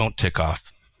don't tick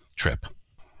off Trip.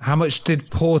 How much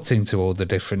did porting to all the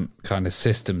different kind of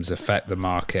systems affect the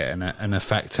market and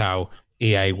affect how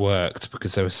EA worked?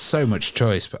 Because there was so much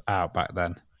choice out back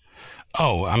then.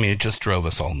 Oh, I mean, it just drove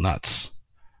us all nuts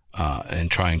in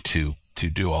trying to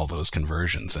do all those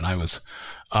conversions. And I was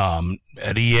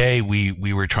at EA,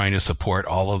 we were trying to support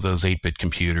all of those 8-bit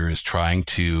computers, trying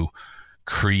to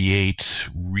create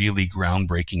really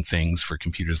groundbreaking things for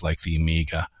computers like the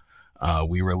Amiga.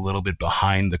 We were a little bit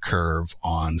behind the curve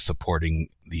on supporting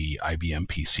the IBM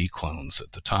PC clones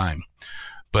at the time.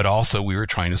 But also we were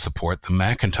trying to support the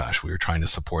Macintosh. We were trying to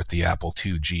support the Apple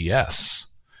II GS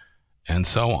and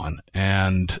so on.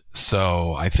 And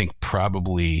so I think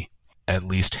probably at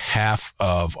least half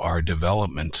of our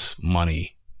development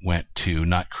money went to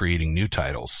not creating new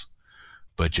titles,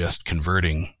 but just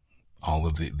converting all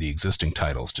of the existing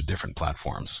titles to different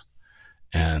platforms.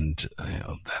 And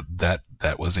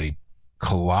that was a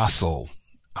colossal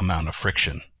amount of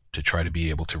friction to try to be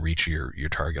able to reach your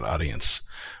target audience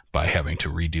by having to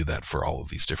redo that for all of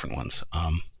these different ones.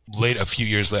 A few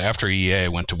years after EA, I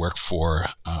went to work for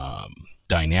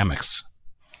Dynamics,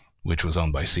 which was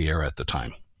owned by Sierra at the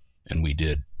time. And we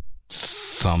did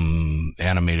some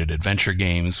animated adventure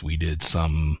games. We did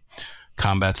some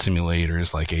combat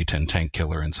simulators like A-10 Tank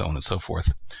Killer and so on and so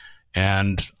forth.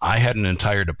 And I had an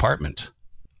entire department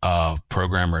of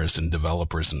programmers and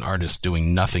developers and artists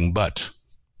doing nothing but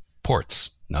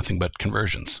ports, nothing but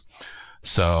conversions.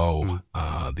 So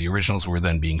the originals were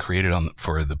then being created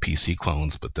for the PC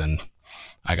clones, but then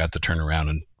I got to turn around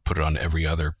and put it on every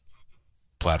other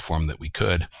platform that we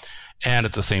could. And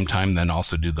at the same time, then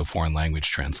also do the foreign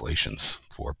language translations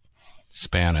for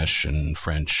Spanish and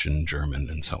French and German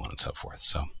and so on and so forth.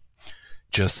 So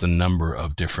just the number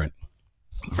of different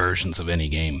versions of any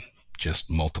game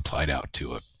just multiplied out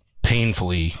to a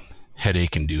painfully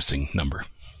headache-inducing number.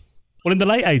 Well, in the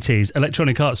late 80s,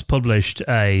 Electronic Arts published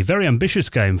a very ambitious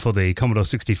game for the Commodore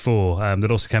 64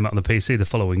 that also came out on the PC the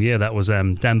following year. That was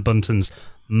Dan Bunton's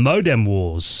Modem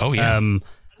Wars. Oh, yeah.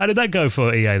 How did that go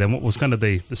for EA then? What was kind of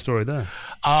the story there?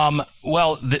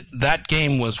 That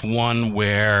game was one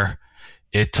where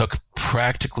it took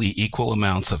practically equal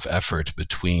amounts of effort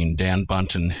between Dan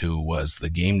Bunton, who was the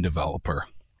game developer,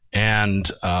 and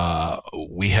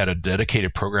we had a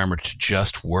dedicated programmer to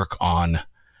just work on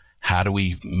how do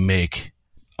we make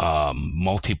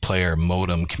multiplayer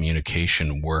modem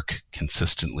communication work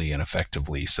consistently and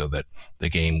effectively so that the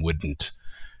game wouldn't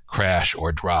crash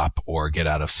or drop or get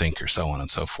out of sync or so on and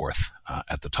so forth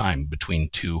at the time between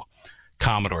two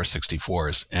Commodore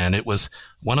 64s. And it was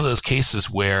one of those cases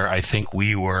where I think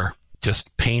we were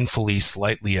just painfully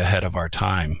slightly ahead of our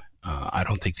time. I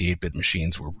don't think the 8-bit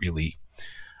machines were really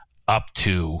up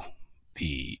to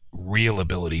the real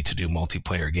ability to do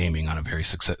multiplayer gaming on a very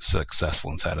successful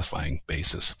and satisfying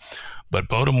basis. But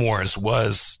Modem Wars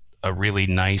was a really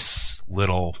nice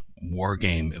little war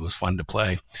game. It was fun to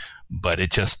play, but it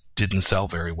just didn't sell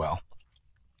very well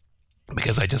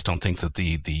because I just don't think that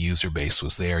the user base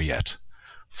was there yet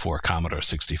for Commodore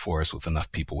 64s with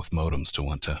enough people with modems to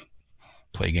want to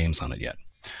play games on it yet.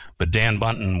 But Dan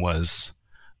Bunton was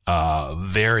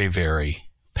very, very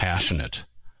passionate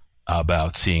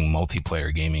about seeing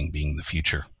multiplayer gaming being the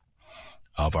future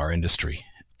of our industry.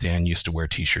 Dan used to wear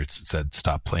T-shirts that said,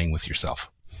 "Stop playing with yourself."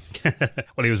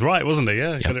 Well, he was right, wasn't he?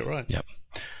 Yeah, he got it right. Yep.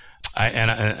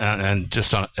 And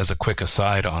just as a quick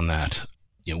aside on that,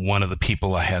 one of the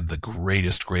people I had the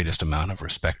greatest amount of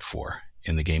respect for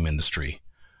in the game industry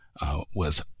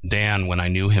was Dan when I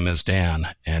knew him as Dan,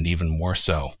 and even more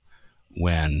so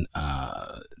when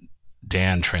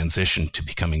Dan transitioned to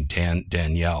becoming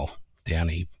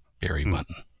Danny Barry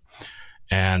Bunton.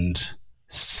 And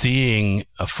seeing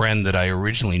a friend that I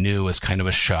originally knew as kind of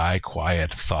a shy,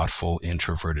 quiet, thoughtful,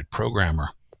 introverted programmer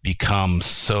become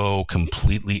so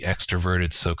completely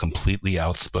extroverted, so completely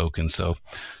outspoken,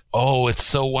 it's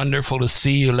so wonderful to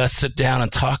see you. Let's sit down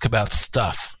and talk about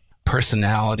stuff.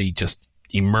 Personality just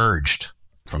emerged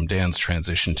from Dan's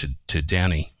transition to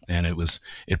Danny. And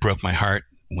it broke my heart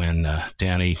when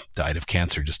Danny died of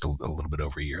cancer just a little bit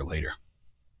over a year later.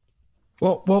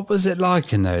 What was it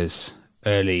like in those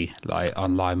early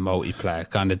online multiplayer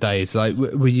kind of days?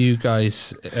 Were you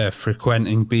guys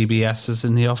frequenting BBSs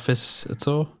in the office at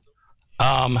all?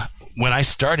 When I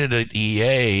started at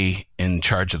EA in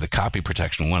charge of the copy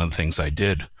protection, one of the things I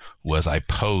did was I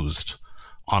posed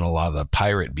on a lot of the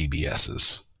pirate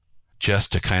BBSs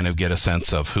just to kind of get a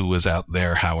sense of who was out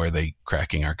there, how are they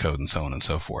cracking our code, and so on and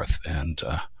so forth. And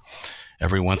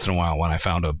every once in a while, when I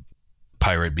found a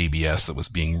pirate BBS that was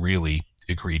being really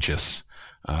egregious,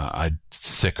 I'd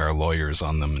sick our lawyers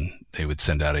on them, and they would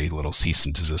send out a little cease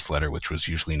and desist letter, which was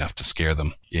usually enough to scare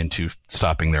them into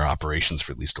stopping their operations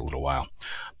for at least a little while.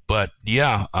 But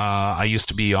yeah, I used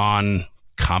to be on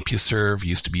CompuServe,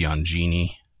 used to be on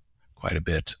Genie quite a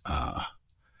bit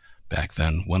back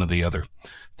then. One of the other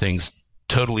things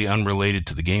totally unrelated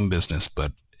to the game business,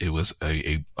 but it was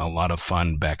a lot of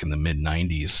fun back in the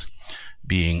mid-90s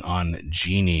being on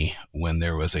Genie when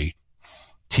there was a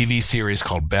TV series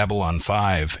called Babylon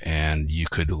 5, and you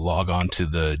could log on to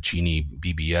the Genie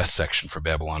BBS section for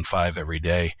Babylon 5 every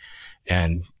day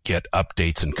and get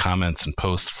updates and comments and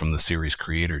posts from the series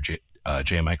creator,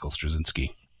 J. Michael Straczynski.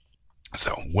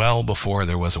 So well before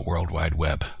there was a World Wide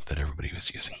Web that everybody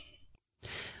was using.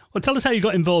 Well, tell us how you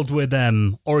got involved with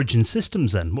Origin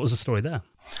Systems then. What was the story there?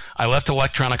 I left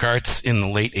Electronic Arts in the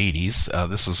late 80s.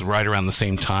 This was right around the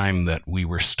same time that we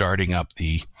were starting up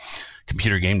the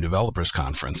Computer Game Developers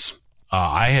Conference.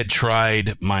 I had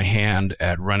tried my hand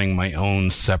at running my own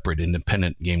separate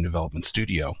independent game development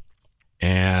studio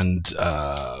and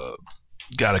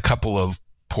got a couple of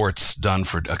ports done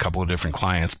for a couple of different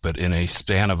clients. But in a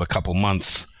span of a couple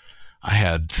months, I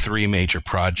had 3 major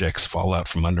projects fall out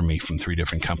from under me from 3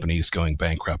 different companies going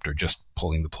bankrupt or just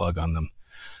pulling the plug on them.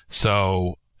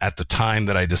 So at the time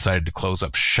that I decided to close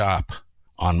up shop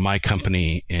on my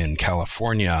company in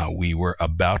California, we were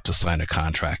about to sign a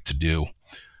contract to do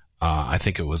I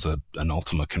think it was an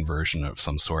Ultima conversion of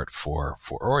some sort for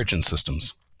Origin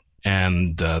systems.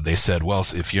 And they said, well,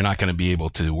 if you're not going to be able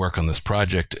to work on this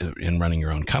project in running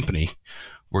your own company,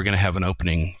 we're going to have an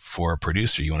opening for a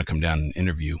producer. You want to come down and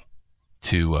interview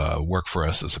to work for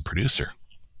us as a producer.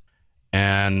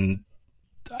 And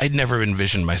I'd never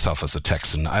envisioned myself as a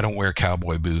Texan. I don't wear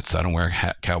cowboy boots. I don't wear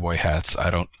cowboy hats.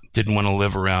 Didn't want to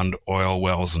live around oil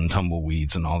wells and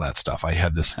tumbleweeds and all that stuff. I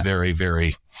had this very,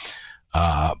 very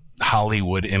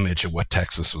Hollywood image of what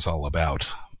Texas was all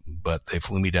about. But they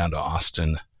flew me down to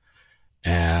Austin,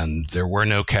 and there were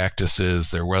no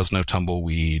cactuses. There was no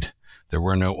tumbleweed. There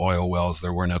were no oil wells.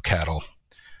 There were no cattle.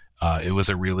 It was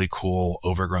a really cool,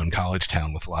 overgrown college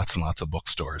town with lots and lots of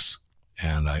bookstores.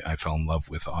 And I fell in love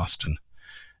with Austin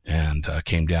and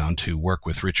came down to work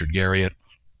with Richard Garriott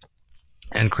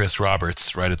and Chris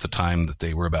Roberts right at the time that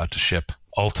they were about to ship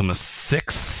Ultima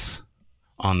 6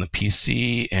 on the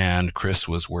PC, and Chris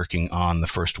was working on the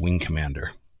first Wing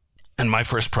Commander. And my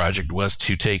first project was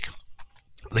to take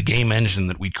the game engine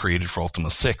that we'd created for Ultima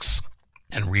 6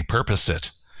 and repurpose it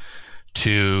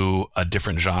to a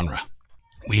different genre.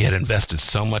 We had invested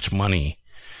so much money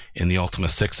in the Ultima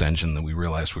 6 engine that we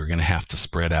realized we were going to have to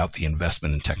spread out the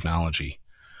investment in technology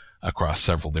across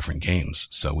several different games.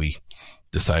 So we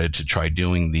decided to try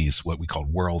doing these, what we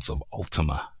called Worlds of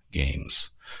Ultima games,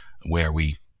 where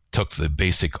we took the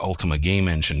basic Ultima game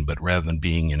engine, but rather than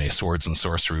being in a swords and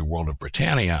sorcery world of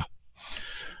Britannia,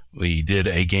 we did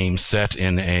a game set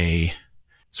in a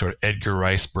sort of Edgar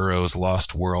Rice Burroughs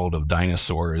lost world of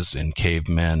dinosaurs and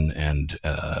cavemen and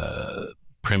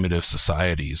primitive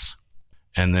societies.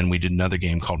 And then we did another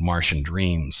game called Martian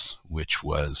Dreams, which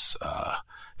was a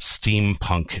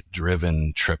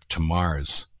steampunk-driven trip to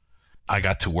Mars. I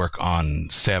got to work on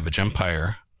Savage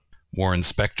Empire. Warren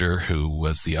Spector, who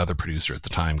was the other producer at the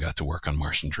time, got to work on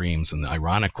Martian Dreams. And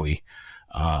ironically,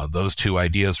 those two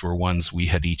ideas were ones we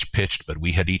had each pitched, but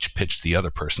we had each pitched the other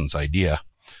person's idea.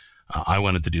 I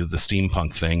wanted to do the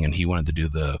steampunk thing, and he wanted to do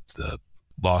the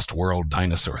Lost World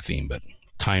dinosaur theme, but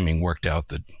timing worked out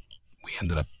that we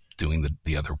ended up doing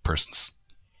the other person's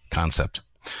concept.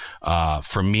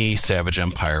 For me, Savage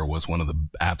Empire was one of the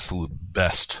absolute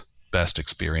best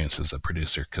experiences as a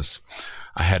producer because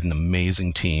I had an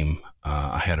amazing team.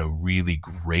 I had a really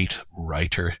great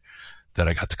writer that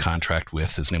I got to contract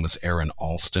with. His name was Aaron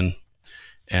Alston,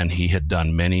 and he had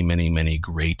done many, many, many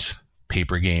great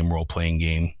paper game, role-playing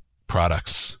game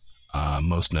products,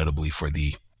 most notably for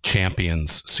the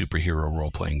Champions superhero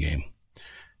role-playing game.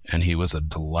 And he was a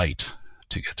delight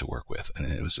to get to work with. And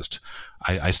it was just,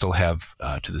 I still have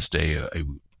to this day a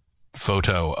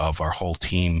photo of our whole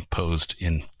team posed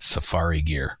in safari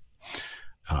gear,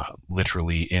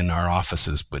 literally in our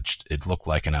offices, but it looked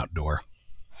like an outdoor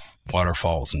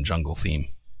waterfalls and jungle theme.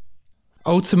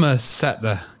 Ultima set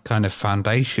the kind of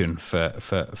foundation for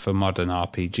modern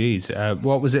RPGs.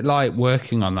 What was it like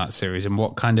working on that series, and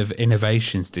what kind of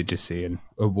innovations did you see, and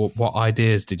what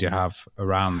ideas did you have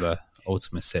around the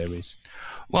Ultima series?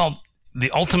 Well,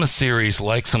 the Ultima series,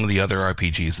 like some of the other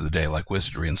RPGs of the day, like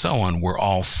Wizardry and so on, were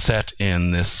all set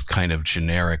in this kind of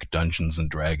generic Dungeons and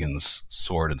Dragons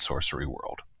sword and sorcery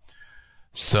world.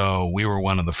 So we were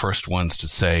one of the first ones to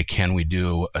say, can we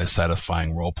do a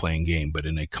satisfying role-playing game, but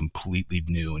in a completely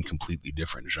new and completely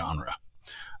different genre?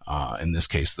 In this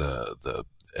case, the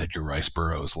Edgar Rice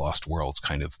Burroughs Lost Worlds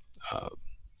kind of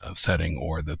setting,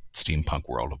 or the steampunk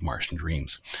world of Martian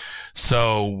Dreams.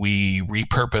 So we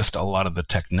repurposed a lot of the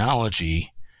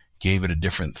technology, gave it a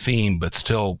different theme, but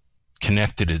still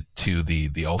connected it to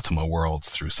the Ultima worlds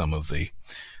through some of the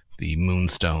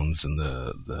moonstones and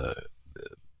the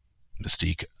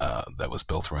mystique that was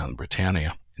built around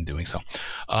Britannia in doing so.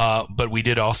 But we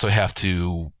did also have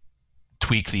to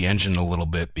tweak the engine a little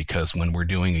bit, because when we're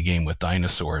doing a game with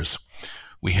dinosaurs,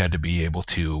 we had to be able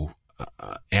to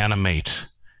animate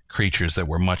creatures that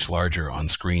were much larger on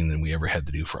screen than we ever had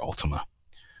to do for Ultima.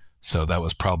 So that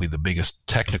was probably the biggest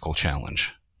technical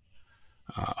challenge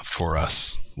for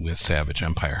us with Savage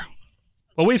Empire.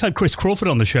 Well, we've had Chris Crawford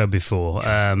on the show before,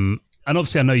 and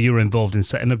obviously I know you were involved in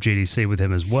setting up GDC with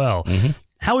him as well. Mm-hmm.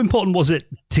 How important was it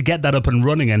to get that up and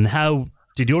running, and how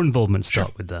Did your involvement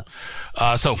start with that?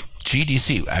 So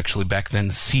GDC, actually back then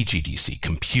CGDC,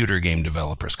 Computer Game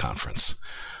Developers Conference,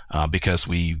 because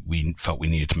we felt we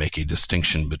needed to make a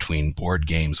distinction between board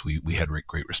games. We had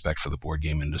great respect for the board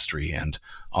game industry, and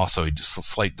also a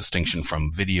slight distinction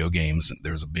from video games.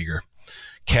 There was a bigger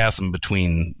chasm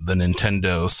between the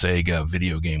Nintendo, Sega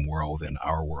video game world and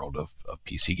our world of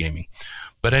PC gaming.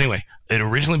 But anyway, it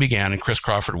originally began, and Chris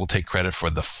Crawford will take credit for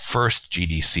the first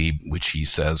GDC, which he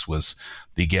says was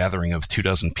the gathering of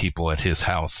 24 people at his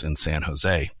house in San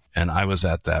Jose. And I was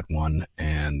at that one,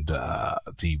 and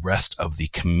the rest of the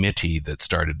committee that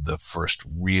started the first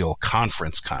real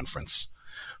conference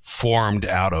formed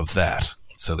out of that.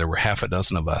 So there were half a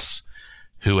dozen of us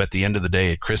who at the end of the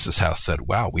day at Chris's house said,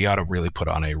 wow, we ought to really put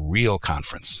on a real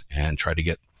conference and try to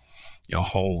get, a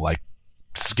whole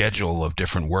schedule of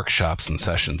different workshops and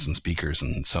sessions and speakers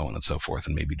and so on and so forth,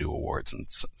 and maybe do awards and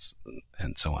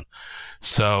so on.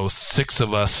 So 6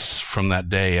 of us from that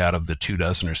day out of the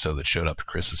 24 or so that showed up at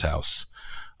Chris's house,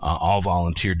 all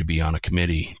volunteered to be on a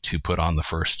committee to put on the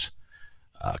first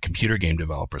computer game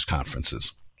developers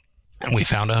conferences. And we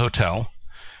found a hotel,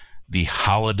 the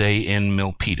Holiday Inn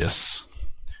Milpitas.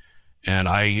 And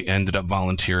I ended up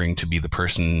volunteering to be the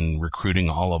person recruiting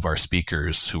all of our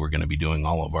speakers who were going to be doing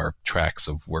all of our tracks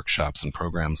of workshops and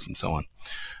programs and so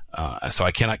on. So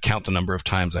I cannot count the number of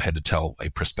times I had to tell a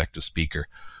prospective speaker,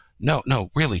 no,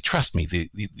 really, trust me,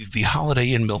 the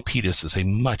Holiday Inn Milpitas is a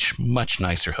much, much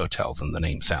nicer hotel than the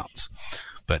name sounds.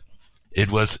 But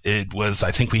it was, I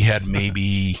think we had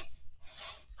maybe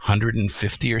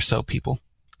 150 or so people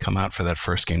come out for that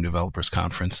first game developers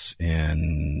conference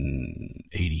in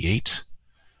 88,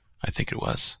 I think it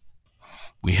was.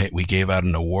 We gave out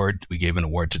an award. We gave an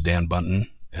award to Dan Bunton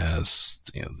as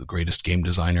the greatest game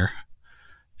designer,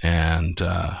 and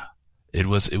it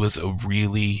was a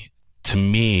really, to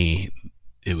me,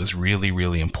 it was really,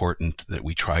 really important that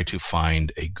we try to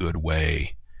find a good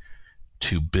way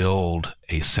to build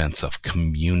a sense of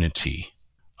community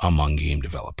among game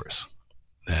developers.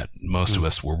 That most of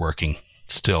us were working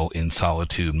still in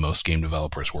solitude. Most game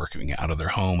developers working out of their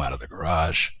home, out of their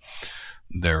garage.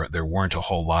 There weren't a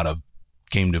whole lot of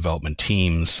game development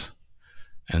teams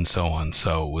and so on.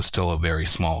 So it was still a very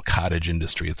small cottage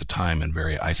industry at the time and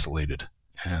very isolated.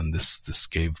 And this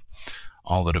gave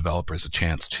all the developers a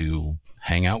chance to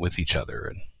hang out with each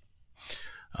other.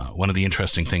 And one of the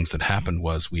interesting things that happened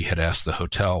was we had asked the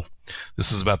hotel.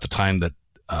 This is about the time that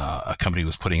a company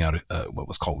was putting out what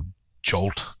was called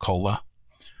Jolt Cola,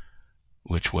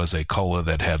 which was a cola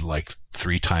that had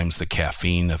 3 times the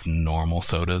caffeine of normal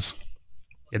sodas.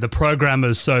 Yeah, the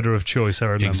programmer's soda of choice, I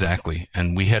remember. Exactly.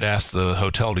 And we had asked the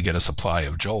hotel to get a supply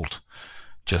of Jolt,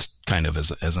 just kind of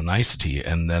as a nicety,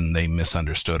 and then they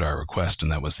misunderstood our request,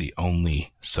 and that was the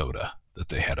only soda that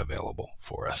they had available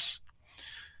for us.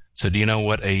 So do you know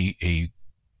what a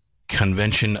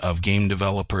convention of game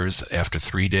developers after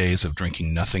 3 days of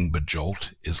drinking nothing but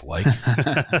Jolt is like?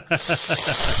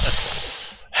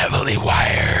 Heavily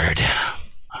wired.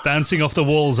 Bouncing off the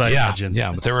walls, I imagine.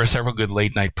 Yeah, but there were several good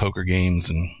late-night poker games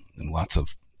and lots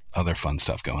of other fun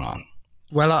stuff going on.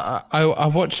 Well, I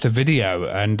watched a video,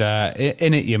 and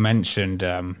in it you mentioned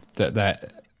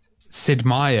that Sid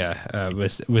Meier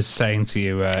was saying to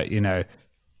you,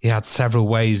 he had several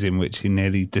ways in which he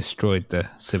nearly destroyed the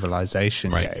Civilization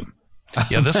game.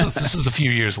 Yeah, this is a few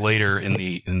years later in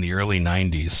the early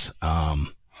 90s.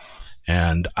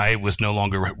 And I was no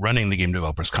longer running the Game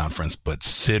Developers Conference, but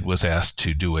Sid was asked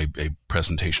to do a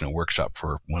presentation, a workshop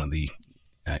for one of the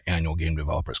annual Game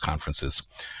Developers Conferences.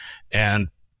 And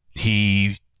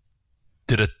he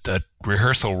did a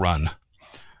rehearsal run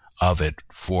of it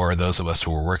for those of us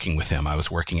who were working with him. I was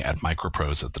working at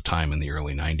Microprose at the time in the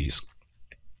early 90s.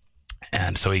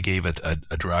 And so he gave it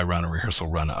a dry run, a rehearsal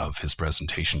run of his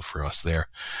presentation for us there.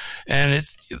 And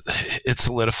it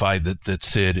solidified that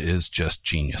Sid is just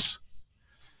genius.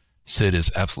 Sid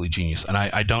is absolutely genius. And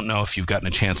I don't know if you've gotten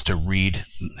a chance to read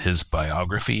his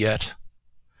biography yet,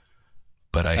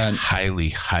 but I highly,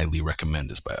 highly recommend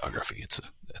his biography. It's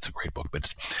a great book.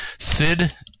 But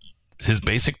Sid, his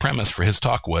basic premise for his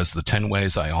talk was the 10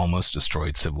 ways I almost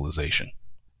destroyed civilization.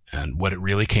 And what it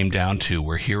really came down to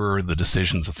were, here are the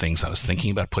decisions of things I was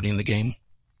thinking about putting in the game.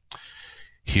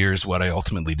 Here's what I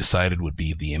ultimately decided would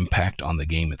be the impact on the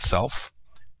game itself.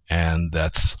 And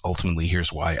that's ultimately,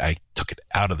 here's why I took it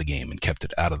out of the game and kept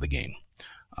it out of the game.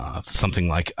 Something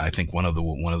like, I think one of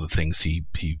the things he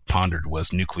pondered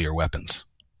was nuclear weapons.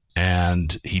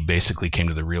 And he basically came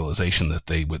to the realization that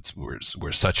they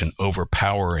were such an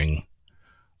overpowering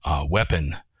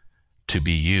weapon to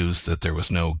be used that there was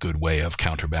no good way of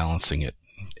counterbalancing it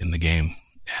in the game.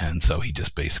 And so he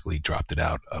just basically dropped it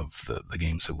out of the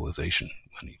game Civilization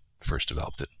when he first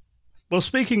developed it. Well,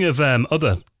 speaking of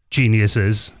other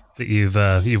geniuses that you've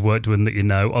worked with and that you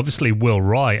know, obviously Will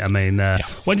Wright. I mean,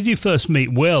 when did you first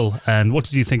meet Will, and what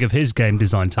did you think of his game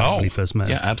design talent when you first met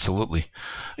him? Yeah, absolutely.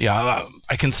 Yeah,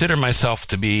 I consider myself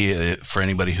to be, for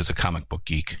anybody who's a comic book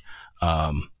geek,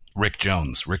 Rick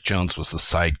Jones. Rick Jones was the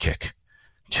sidekick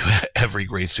to every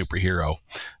great superhero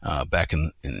back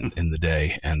in the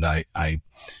day, and I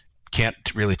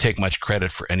can't really take much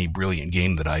credit for any brilliant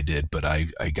game that I did, but I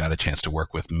got a chance to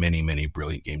work with many, many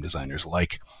brilliant game designers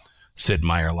like Sid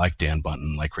Meier, like Dan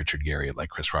Bunton, like Richard Garriott, like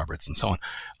Chris Roberts, and so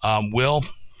on. Will,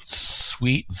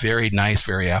 sweet, very nice,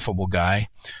 very affable guy.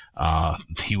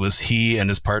 He and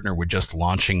his partner were just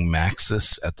launching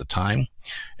Maxis at the time,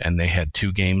 and they had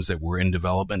 2 games that were in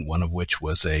development, one of which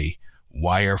was a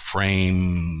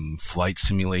wireframe flight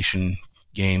simulation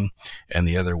game, and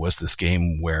the other was this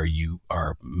game where you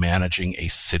are managing a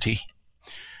city.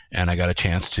 And I got a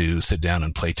chance to sit down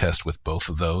and play test with both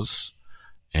of those.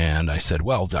 And I said,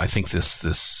 well, I think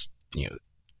this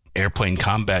airplane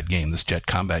combat game, this jet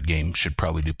combat game should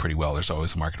probably do pretty well. There's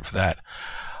always a market for that.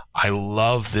 I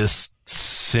love this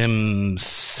Sim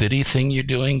City thing you're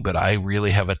doing, but I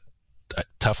really have a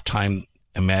tough time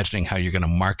imagining how you're going to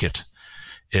market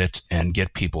it and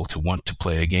get people to want to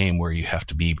play a game where you have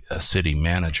to be a city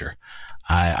manager.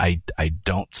 I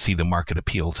don't see the market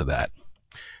appeal to that.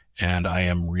 And I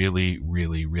am really,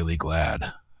 really, really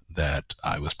glad that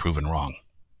I was proven wrong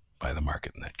by the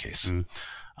market in that case.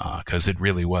 Because it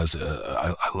really was,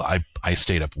 I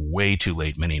stayed up way too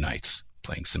late many nights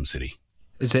playing SimCity.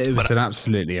 It was an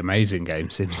absolutely amazing game,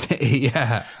 SimCity.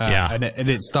 Yeah. And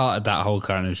it started that whole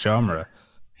kind of genre.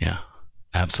 Yeah,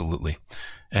 absolutely.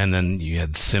 And then you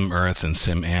had Sim Earth and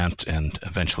Sim Ant and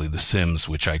eventually The Sims,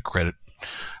 which I credit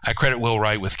Will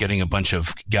Wright with getting a bunch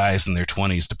of guys in their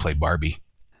 20s to play Barbie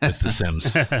with The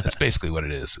Sims. That's basically what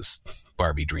it is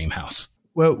Barbie Dreamhouse.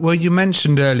 Well, you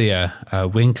mentioned earlier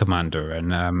Wing Commander,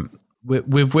 and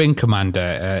with Wing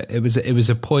Commander, it was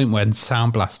a point when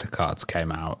Sound Blaster cards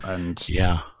came out, and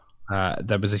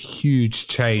there was a huge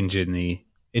change in the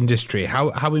industry.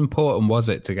 How important was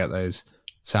it to get those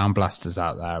Sound Blasters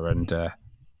out there, and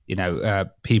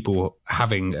people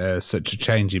having such a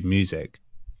change in music?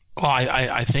 Well,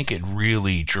 I think it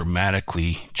really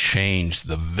dramatically changed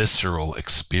the visceral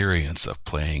experience of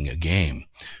playing a game,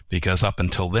 because up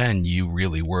until then you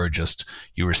really were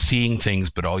you were seeing things,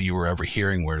 but all you were ever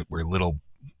hearing were little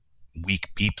weak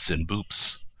beeps and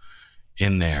boops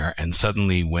in there. And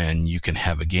suddenly when you can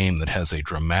have a game that has a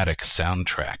dramatic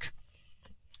soundtrack,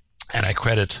 and I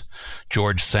credit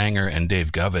George Sanger and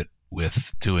Dave Govett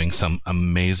with doing some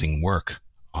amazing work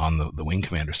on the Wing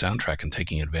Commander soundtrack and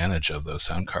taking advantage of those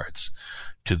sound cards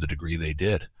to the degree they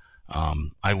did.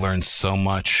 I learned so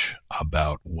much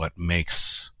about what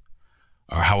makes,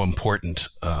 or how important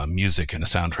music and a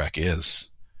soundtrack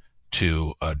is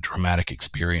to a dramatic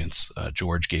experience.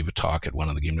 George gave a talk at one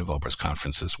of the Game Developers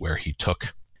Conferences where he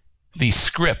took the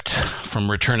script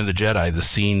from Return of the Jedi, the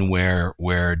scene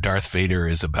where Darth Vader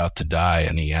is about to die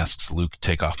and he asks Luke,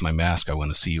 "Take off my mask, I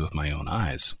want to see you with my own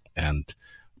eyes," and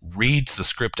reads the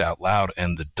script out loud,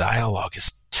 and the dialogue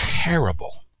is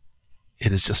terrible.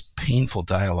 It is just painful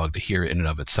dialogue to hear in and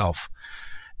of itself.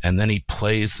 And then he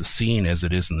plays the scene as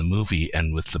it is in the movie,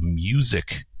 and with the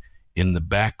music in the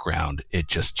background, it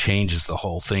just changes the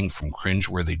whole thing from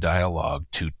cringeworthy dialogue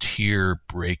to tear-inducing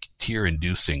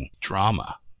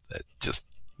drama. That just,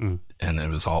 and it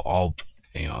was all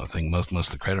I think most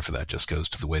of the credit for that just goes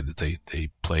to the way that they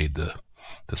played the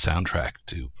soundtrack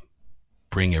to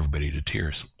bring everybody to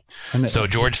tears. And so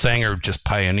George Sanger just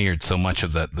pioneered so much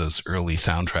of those early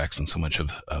soundtracks and so much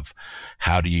of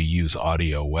how do you use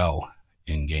audio well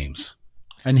in games.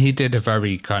 And he did a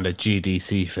very kind of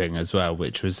GDC thing as well,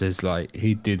 which was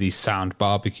he'd do these sound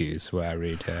barbecues where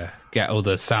he'd get all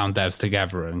the sound devs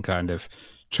together and kind of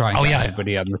try and get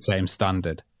everybody on the same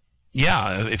standard.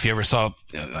 Yeah, if you ever saw,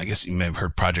 I guess you may have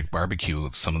heard Project Barbecue,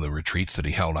 some of the retreats that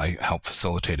he held. I helped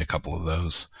facilitate a couple of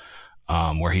those.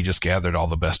 Where he just gathered all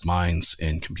the best minds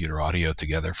in computer audio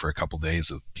together for a couple of days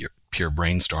of pure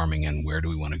brainstorming and where do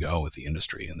we want to go with the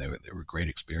industry. And they were great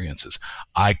experiences.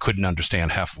 I couldn't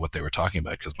understand half of what they were talking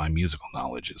about because my musical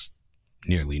knowledge is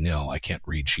nearly nil. I can't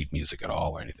read sheet music at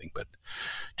all or anything, but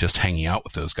just hanging out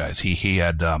with those guys. He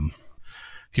had,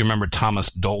 if you remember Thomas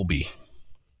Dolby.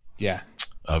 Yeah.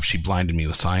 Of She Blinded Me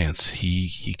with Science.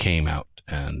 He came out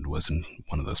and was in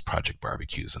one of those Project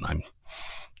Barbecues, and I'm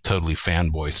totally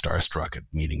fanboy starstruck at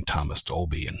meeting Thomas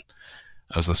Dolby. And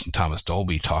I was listening to Thomas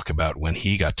Dolby talk about when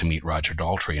he got to meet Roger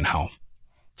Daltrey and how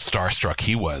starstruck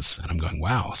he was. And I'm going,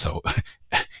 wow. So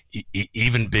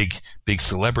even big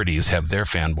celebrities have their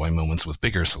fanboy moments with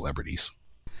bigger celebrities.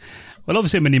 Well,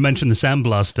 obviously, I mean, you mentioned the Sound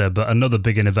Blaster, but another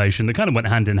big innovation that kind of went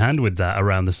hand in hand with that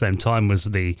around the same time was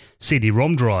the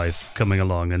CD-ROM drive coming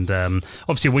along. And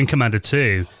obviously, Wing Commander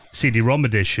 2 CD-ROM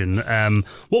edition.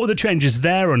 What were the changes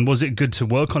there, and was it good to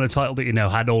work on a title that,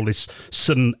 had all this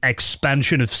sudden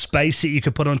expansion of space that you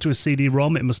could put onto a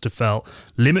CD-ROM? It must have felt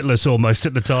limitless almost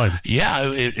at the time.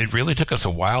 Yeah, it really took us a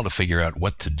while to figure out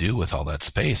what to do with all that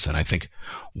space. And I think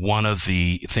one of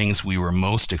the things we were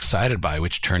most excited by,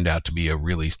 which turned out to be a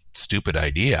really stupid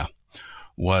idea,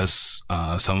 was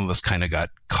some of us kind of got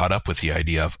caught up with the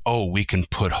idea of, we can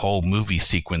put whole movie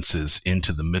sequences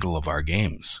into the middle of our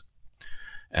games.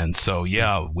 And so,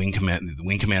 the Wing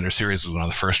Commander series was one of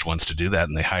the first ones to do that,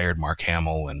 and they hired Mark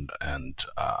Hamill and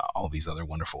all these other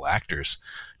wonderful actors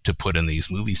to put in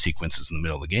these movie sequences in the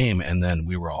middle of the game. And then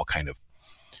we were all kind of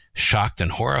shocked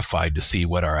and horrified to see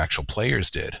what our actual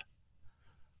players did,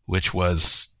 which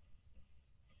was,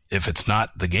 if it's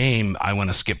not the game, I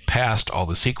want to skip past all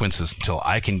the sequences until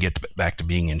I can get back to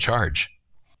being in charge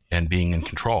and being in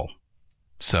control.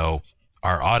 So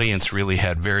our audience really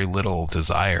had very little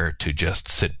desire to just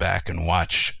sit back and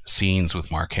watch scenes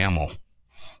with Mark Hamill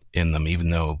in them,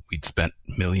 even though we'd spent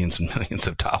millions and millions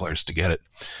of dollars to get it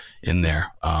in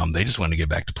there. They just wanted to get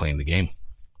back to playing the game.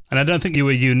 And I don't think you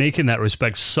were unique in that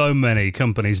respect. So many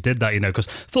companies did that, because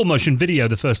full motion video,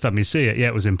 the first time you see it,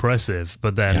 it was impressive.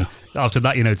 But then after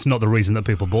that, it's not the reason that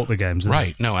people bought the games.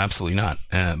 Right. No, absolutely not.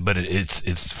 But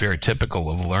it's very typical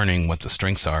of learning what the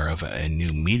strengths are of a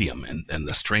new medium. And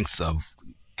the strengths of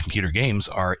computer games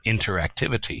are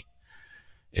interactivity.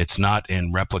 It's not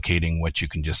in replicating what you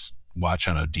can just watch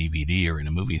on a DVD or in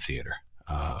a movie theater.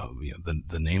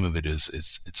 The name of it is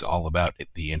it's all about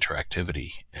the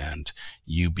interactivity and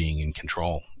you being in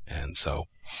control. And so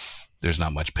there's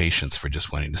not much patience for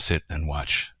just wanting to sit and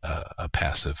watch a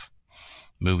passive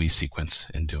movie sequence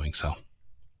in doing so.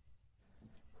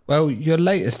 Well, your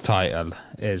latest title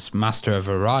is Master of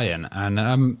Orion,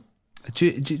 and do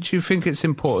you think it's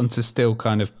important to still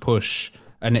kind of push,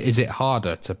 and is it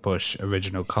harder to push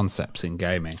original concepts in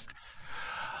gaming?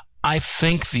 I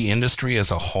think the industry as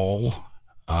a whole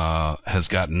has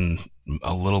gotten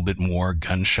a little bit more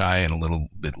gun shy and a little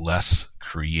bit less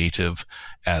creative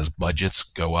as budgets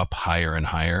go up higher and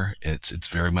higher. It's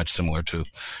very much similar to,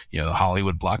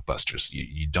 Hollywood blockbusters.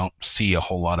 You don't see a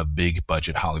whole lot of big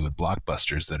budget Hollywood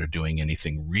blockbusters that are doing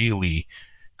anything really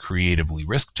creatively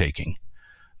risk taking.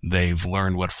 They've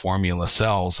learned what formula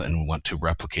sells and want to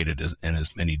replicate it in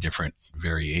as many different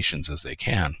variations as they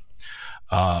can.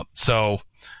 So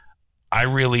I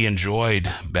really enjoyed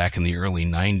back in the early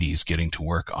 90s getting to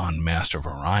work on Master of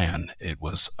Orion. It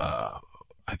was,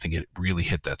 I think it really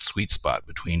hit that sweet spot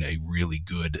between a really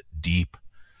good, deep,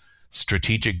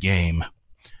 strategic game,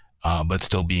 but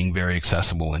still being very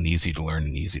accessible and easy to learn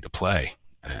and easy to play.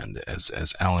 And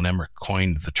as Alan Emmerich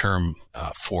coined the term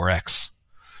 4X,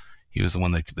 he was the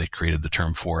one that created the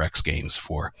term 4X games,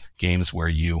 for games where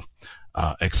you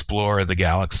explore the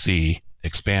galaxy,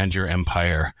 expand your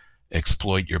empire,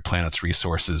 exploit your planet's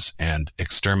resources, and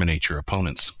exterminate your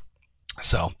opponents.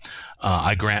 So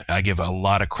I give a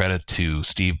lot of credit to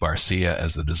Steve Barcia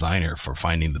as the designer for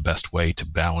finding the best way to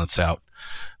balance out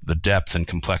the depth and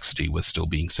complexity with still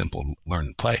being simple to learn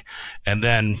and play. And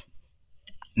then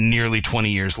nearly 20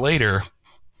 years later,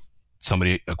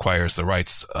 somebody acquires the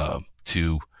rights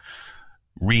to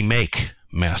remake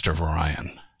Master of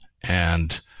Orion,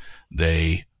 and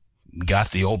they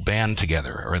got the old band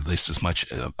together, or at least as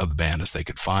much of the band as they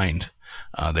could find.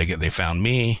 They found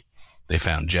me, they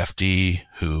found Jeff D,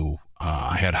 who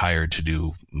I had hired to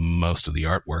do most of the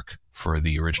artwork for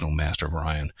the original Master of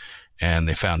Orion, and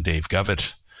they found Dave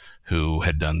Govett, who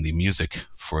had done the music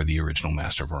for the original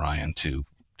Master of Orion, to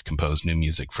compose new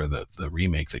music for the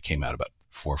remake that came out about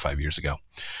 4 or 5 years ago.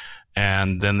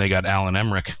 And then they got Alan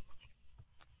Emmerich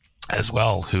as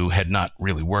well, who had not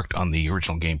really worked on the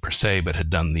original game per se, but had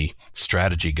done the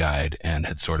strategy guide and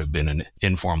had sort of been an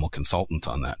informal consultant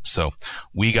on that. So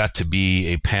we got to be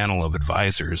a panel of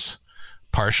advisors,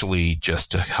 partially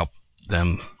just to help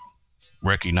them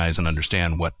recognize and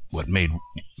understand what made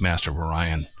Master of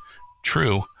Orion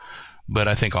true, but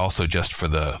I think also just for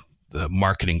the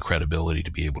marketing credibility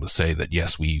to be able to say that,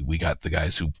 yes, we got the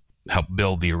guys who helped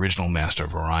build the original Master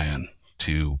of Orion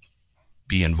to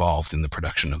be involved in the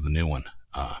production of the new one.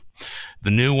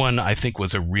 The new one, I think,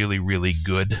 was a really, really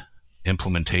good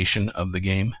implementation of the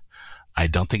game. I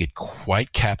don't think it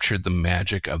quite captured the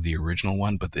magic of the original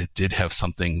one, but it did have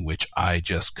something which I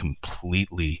just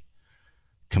completely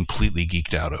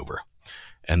geeked out over.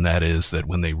 And that is that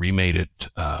when they remade it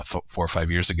 4 or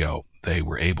 5 years ago, they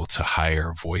were able to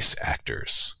hire voice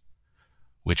actors,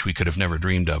 which we could have never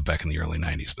dreamed of back in the early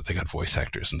 90s, but they got voice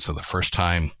actors. And so the first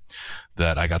time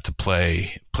that I got to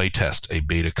play test a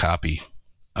beta copy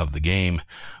of the game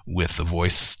with the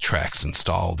voice tracks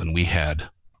installed, and we had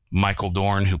Michael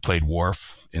Dorn, who played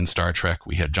Worf in Star Trek.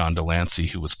 We had John Delancey,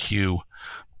 who was Q.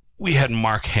 We had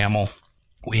Mark Hamill.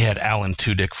 We had Alan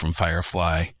Tudyk from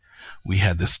Firefly. We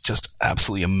had this just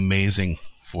absolutely amazing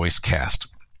voice cast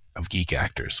of geek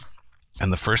actors.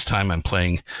 And the first time I'm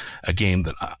playing a game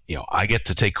that, I get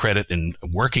to take credit in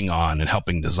working on and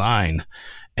helping design,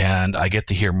 and I get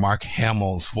to hear Mark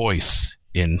Hamill's voice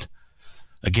in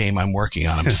a game I'm working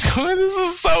on. I'm just going, this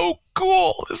is so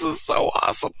cool. This is so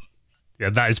awesome. Yeah,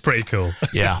 that is pretty cool.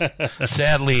 Yeah.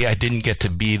 Sadly, I didn't get to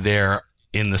be there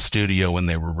in the studio when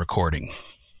they were recording.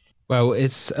 Well,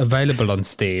 it's available on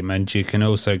Steam, and you can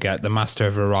also get the Master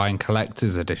of Orion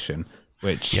Collector's Edition,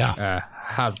 which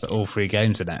has all 3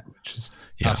 games in it, which is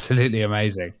absolutely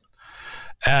amazing.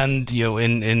 And,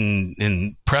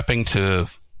 in prepping to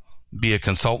be a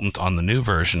consultant on the new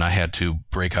version, I had to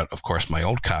break out, of course, my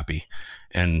old copy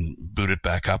and boot it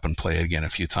back up and play it again a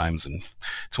few times. And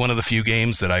it's one of the few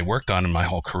games that I worked on in my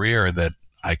whole career that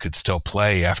I could still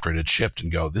play after it had shipped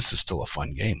and go, this is still a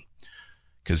fun game.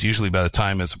 Because usually by the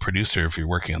time as a producer, if you're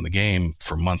working on the game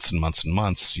for months and months and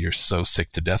months, you're so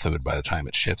sick to death of it by the time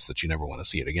it ships that you never want to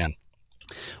see it again.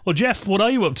 Well, Jeff, what are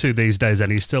you up to these days?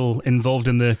 Are you still involved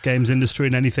in the games industry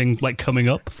and anything like coming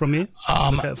up from you?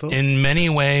 In many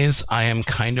ways, I am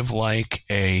kind of like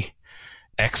a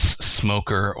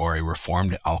ex-smoker or a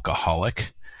reformed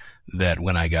alcoholic that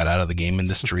when I got out of the game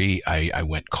industry, I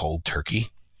went cold turkey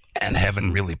and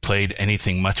haven't really played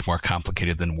anything much more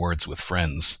complicated than Words with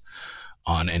Friends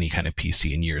on any kind of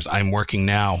PC in years. I'm working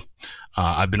now.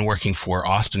 I've been working for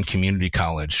Austin Community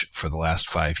College for the last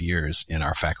 5 years in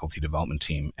our faculty development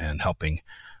team and helping.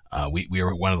 We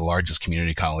are one of the largest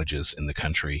community colleges in the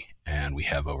country, and we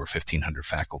have over 1,500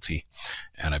 faculty.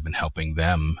 And I've been helping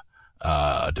them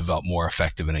develop more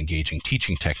effective and engaging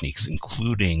teaching techniques,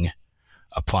 including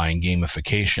applying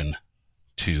gamification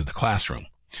to the classroom.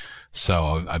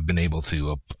 So I've been able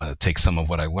to take some of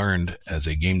what I learned as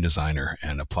a game designer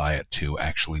and apply it to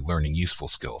actually learning useful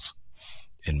skills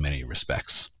in many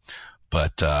respects.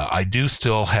 But I do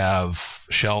still have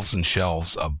shelves and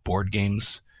shelves of board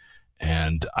games,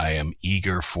 and I am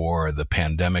eager for the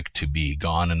pandemic to be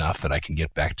gone enough that I can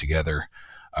get back together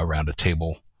around a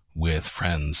table with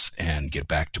friends and get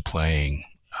back to playing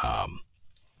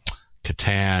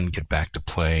Catan, get back to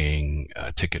playing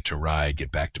Ticket to Ride,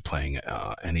 get back to playing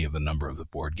any of the number of the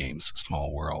board games,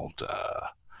 Small World,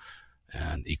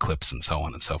 and Eclipse, and so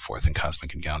on and so forth, and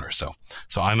Cosmic Encounter. So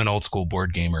I'm an old school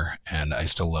board gamer, and I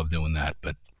still love doing that,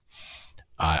 but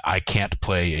I can't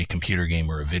play a computer game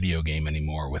or a video game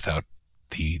anymore without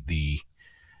the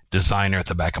designer at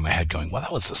the back of my head going, well,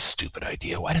 that was a stupid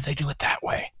idea. Why did they do it that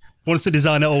way? Once the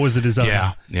designer, always the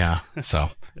designer. Yeah. So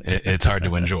it's hard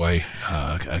to enjoy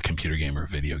a computer game or a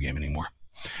video game anymore.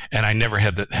 And I never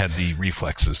had the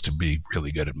reflexes to be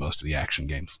really good at most of the action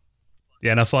games.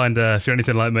 Yeah, and I find if you're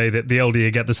anything like me, that the older you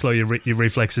get, the slower your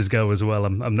reflexes go as well.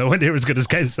 I'm nowhere near as good as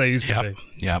games they used to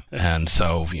be. Yep. And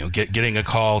so, getting a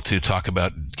call to talk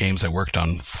about games I worked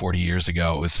on 40 years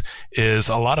ago is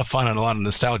a lot of fun and a lot of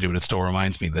nostalgia, but it still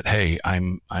reminds me that, hey,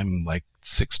 I'm like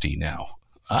 60 now.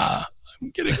 I'm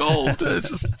getting old. It's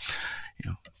just,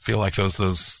 feel like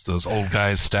those old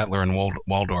guys, Statler and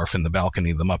Waldorf in the balcony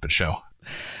of the Muppet Show.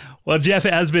 Well, Jeff,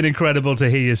 it has been incredible to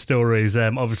hear your stories.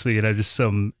 Obviously, just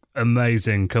some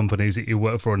amazing companies that you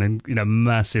work for, and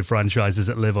massive franchises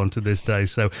that live on to this day.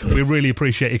 So we really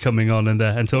appreciate you coming on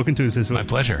and talking to us this week. My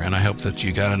pleasure. And I hope that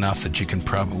you got enough that you can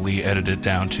probably edit it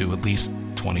down to at least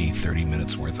 20, 30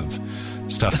 minutes worth of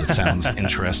stuff that sounds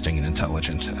interesting and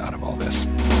intelligent out of all this.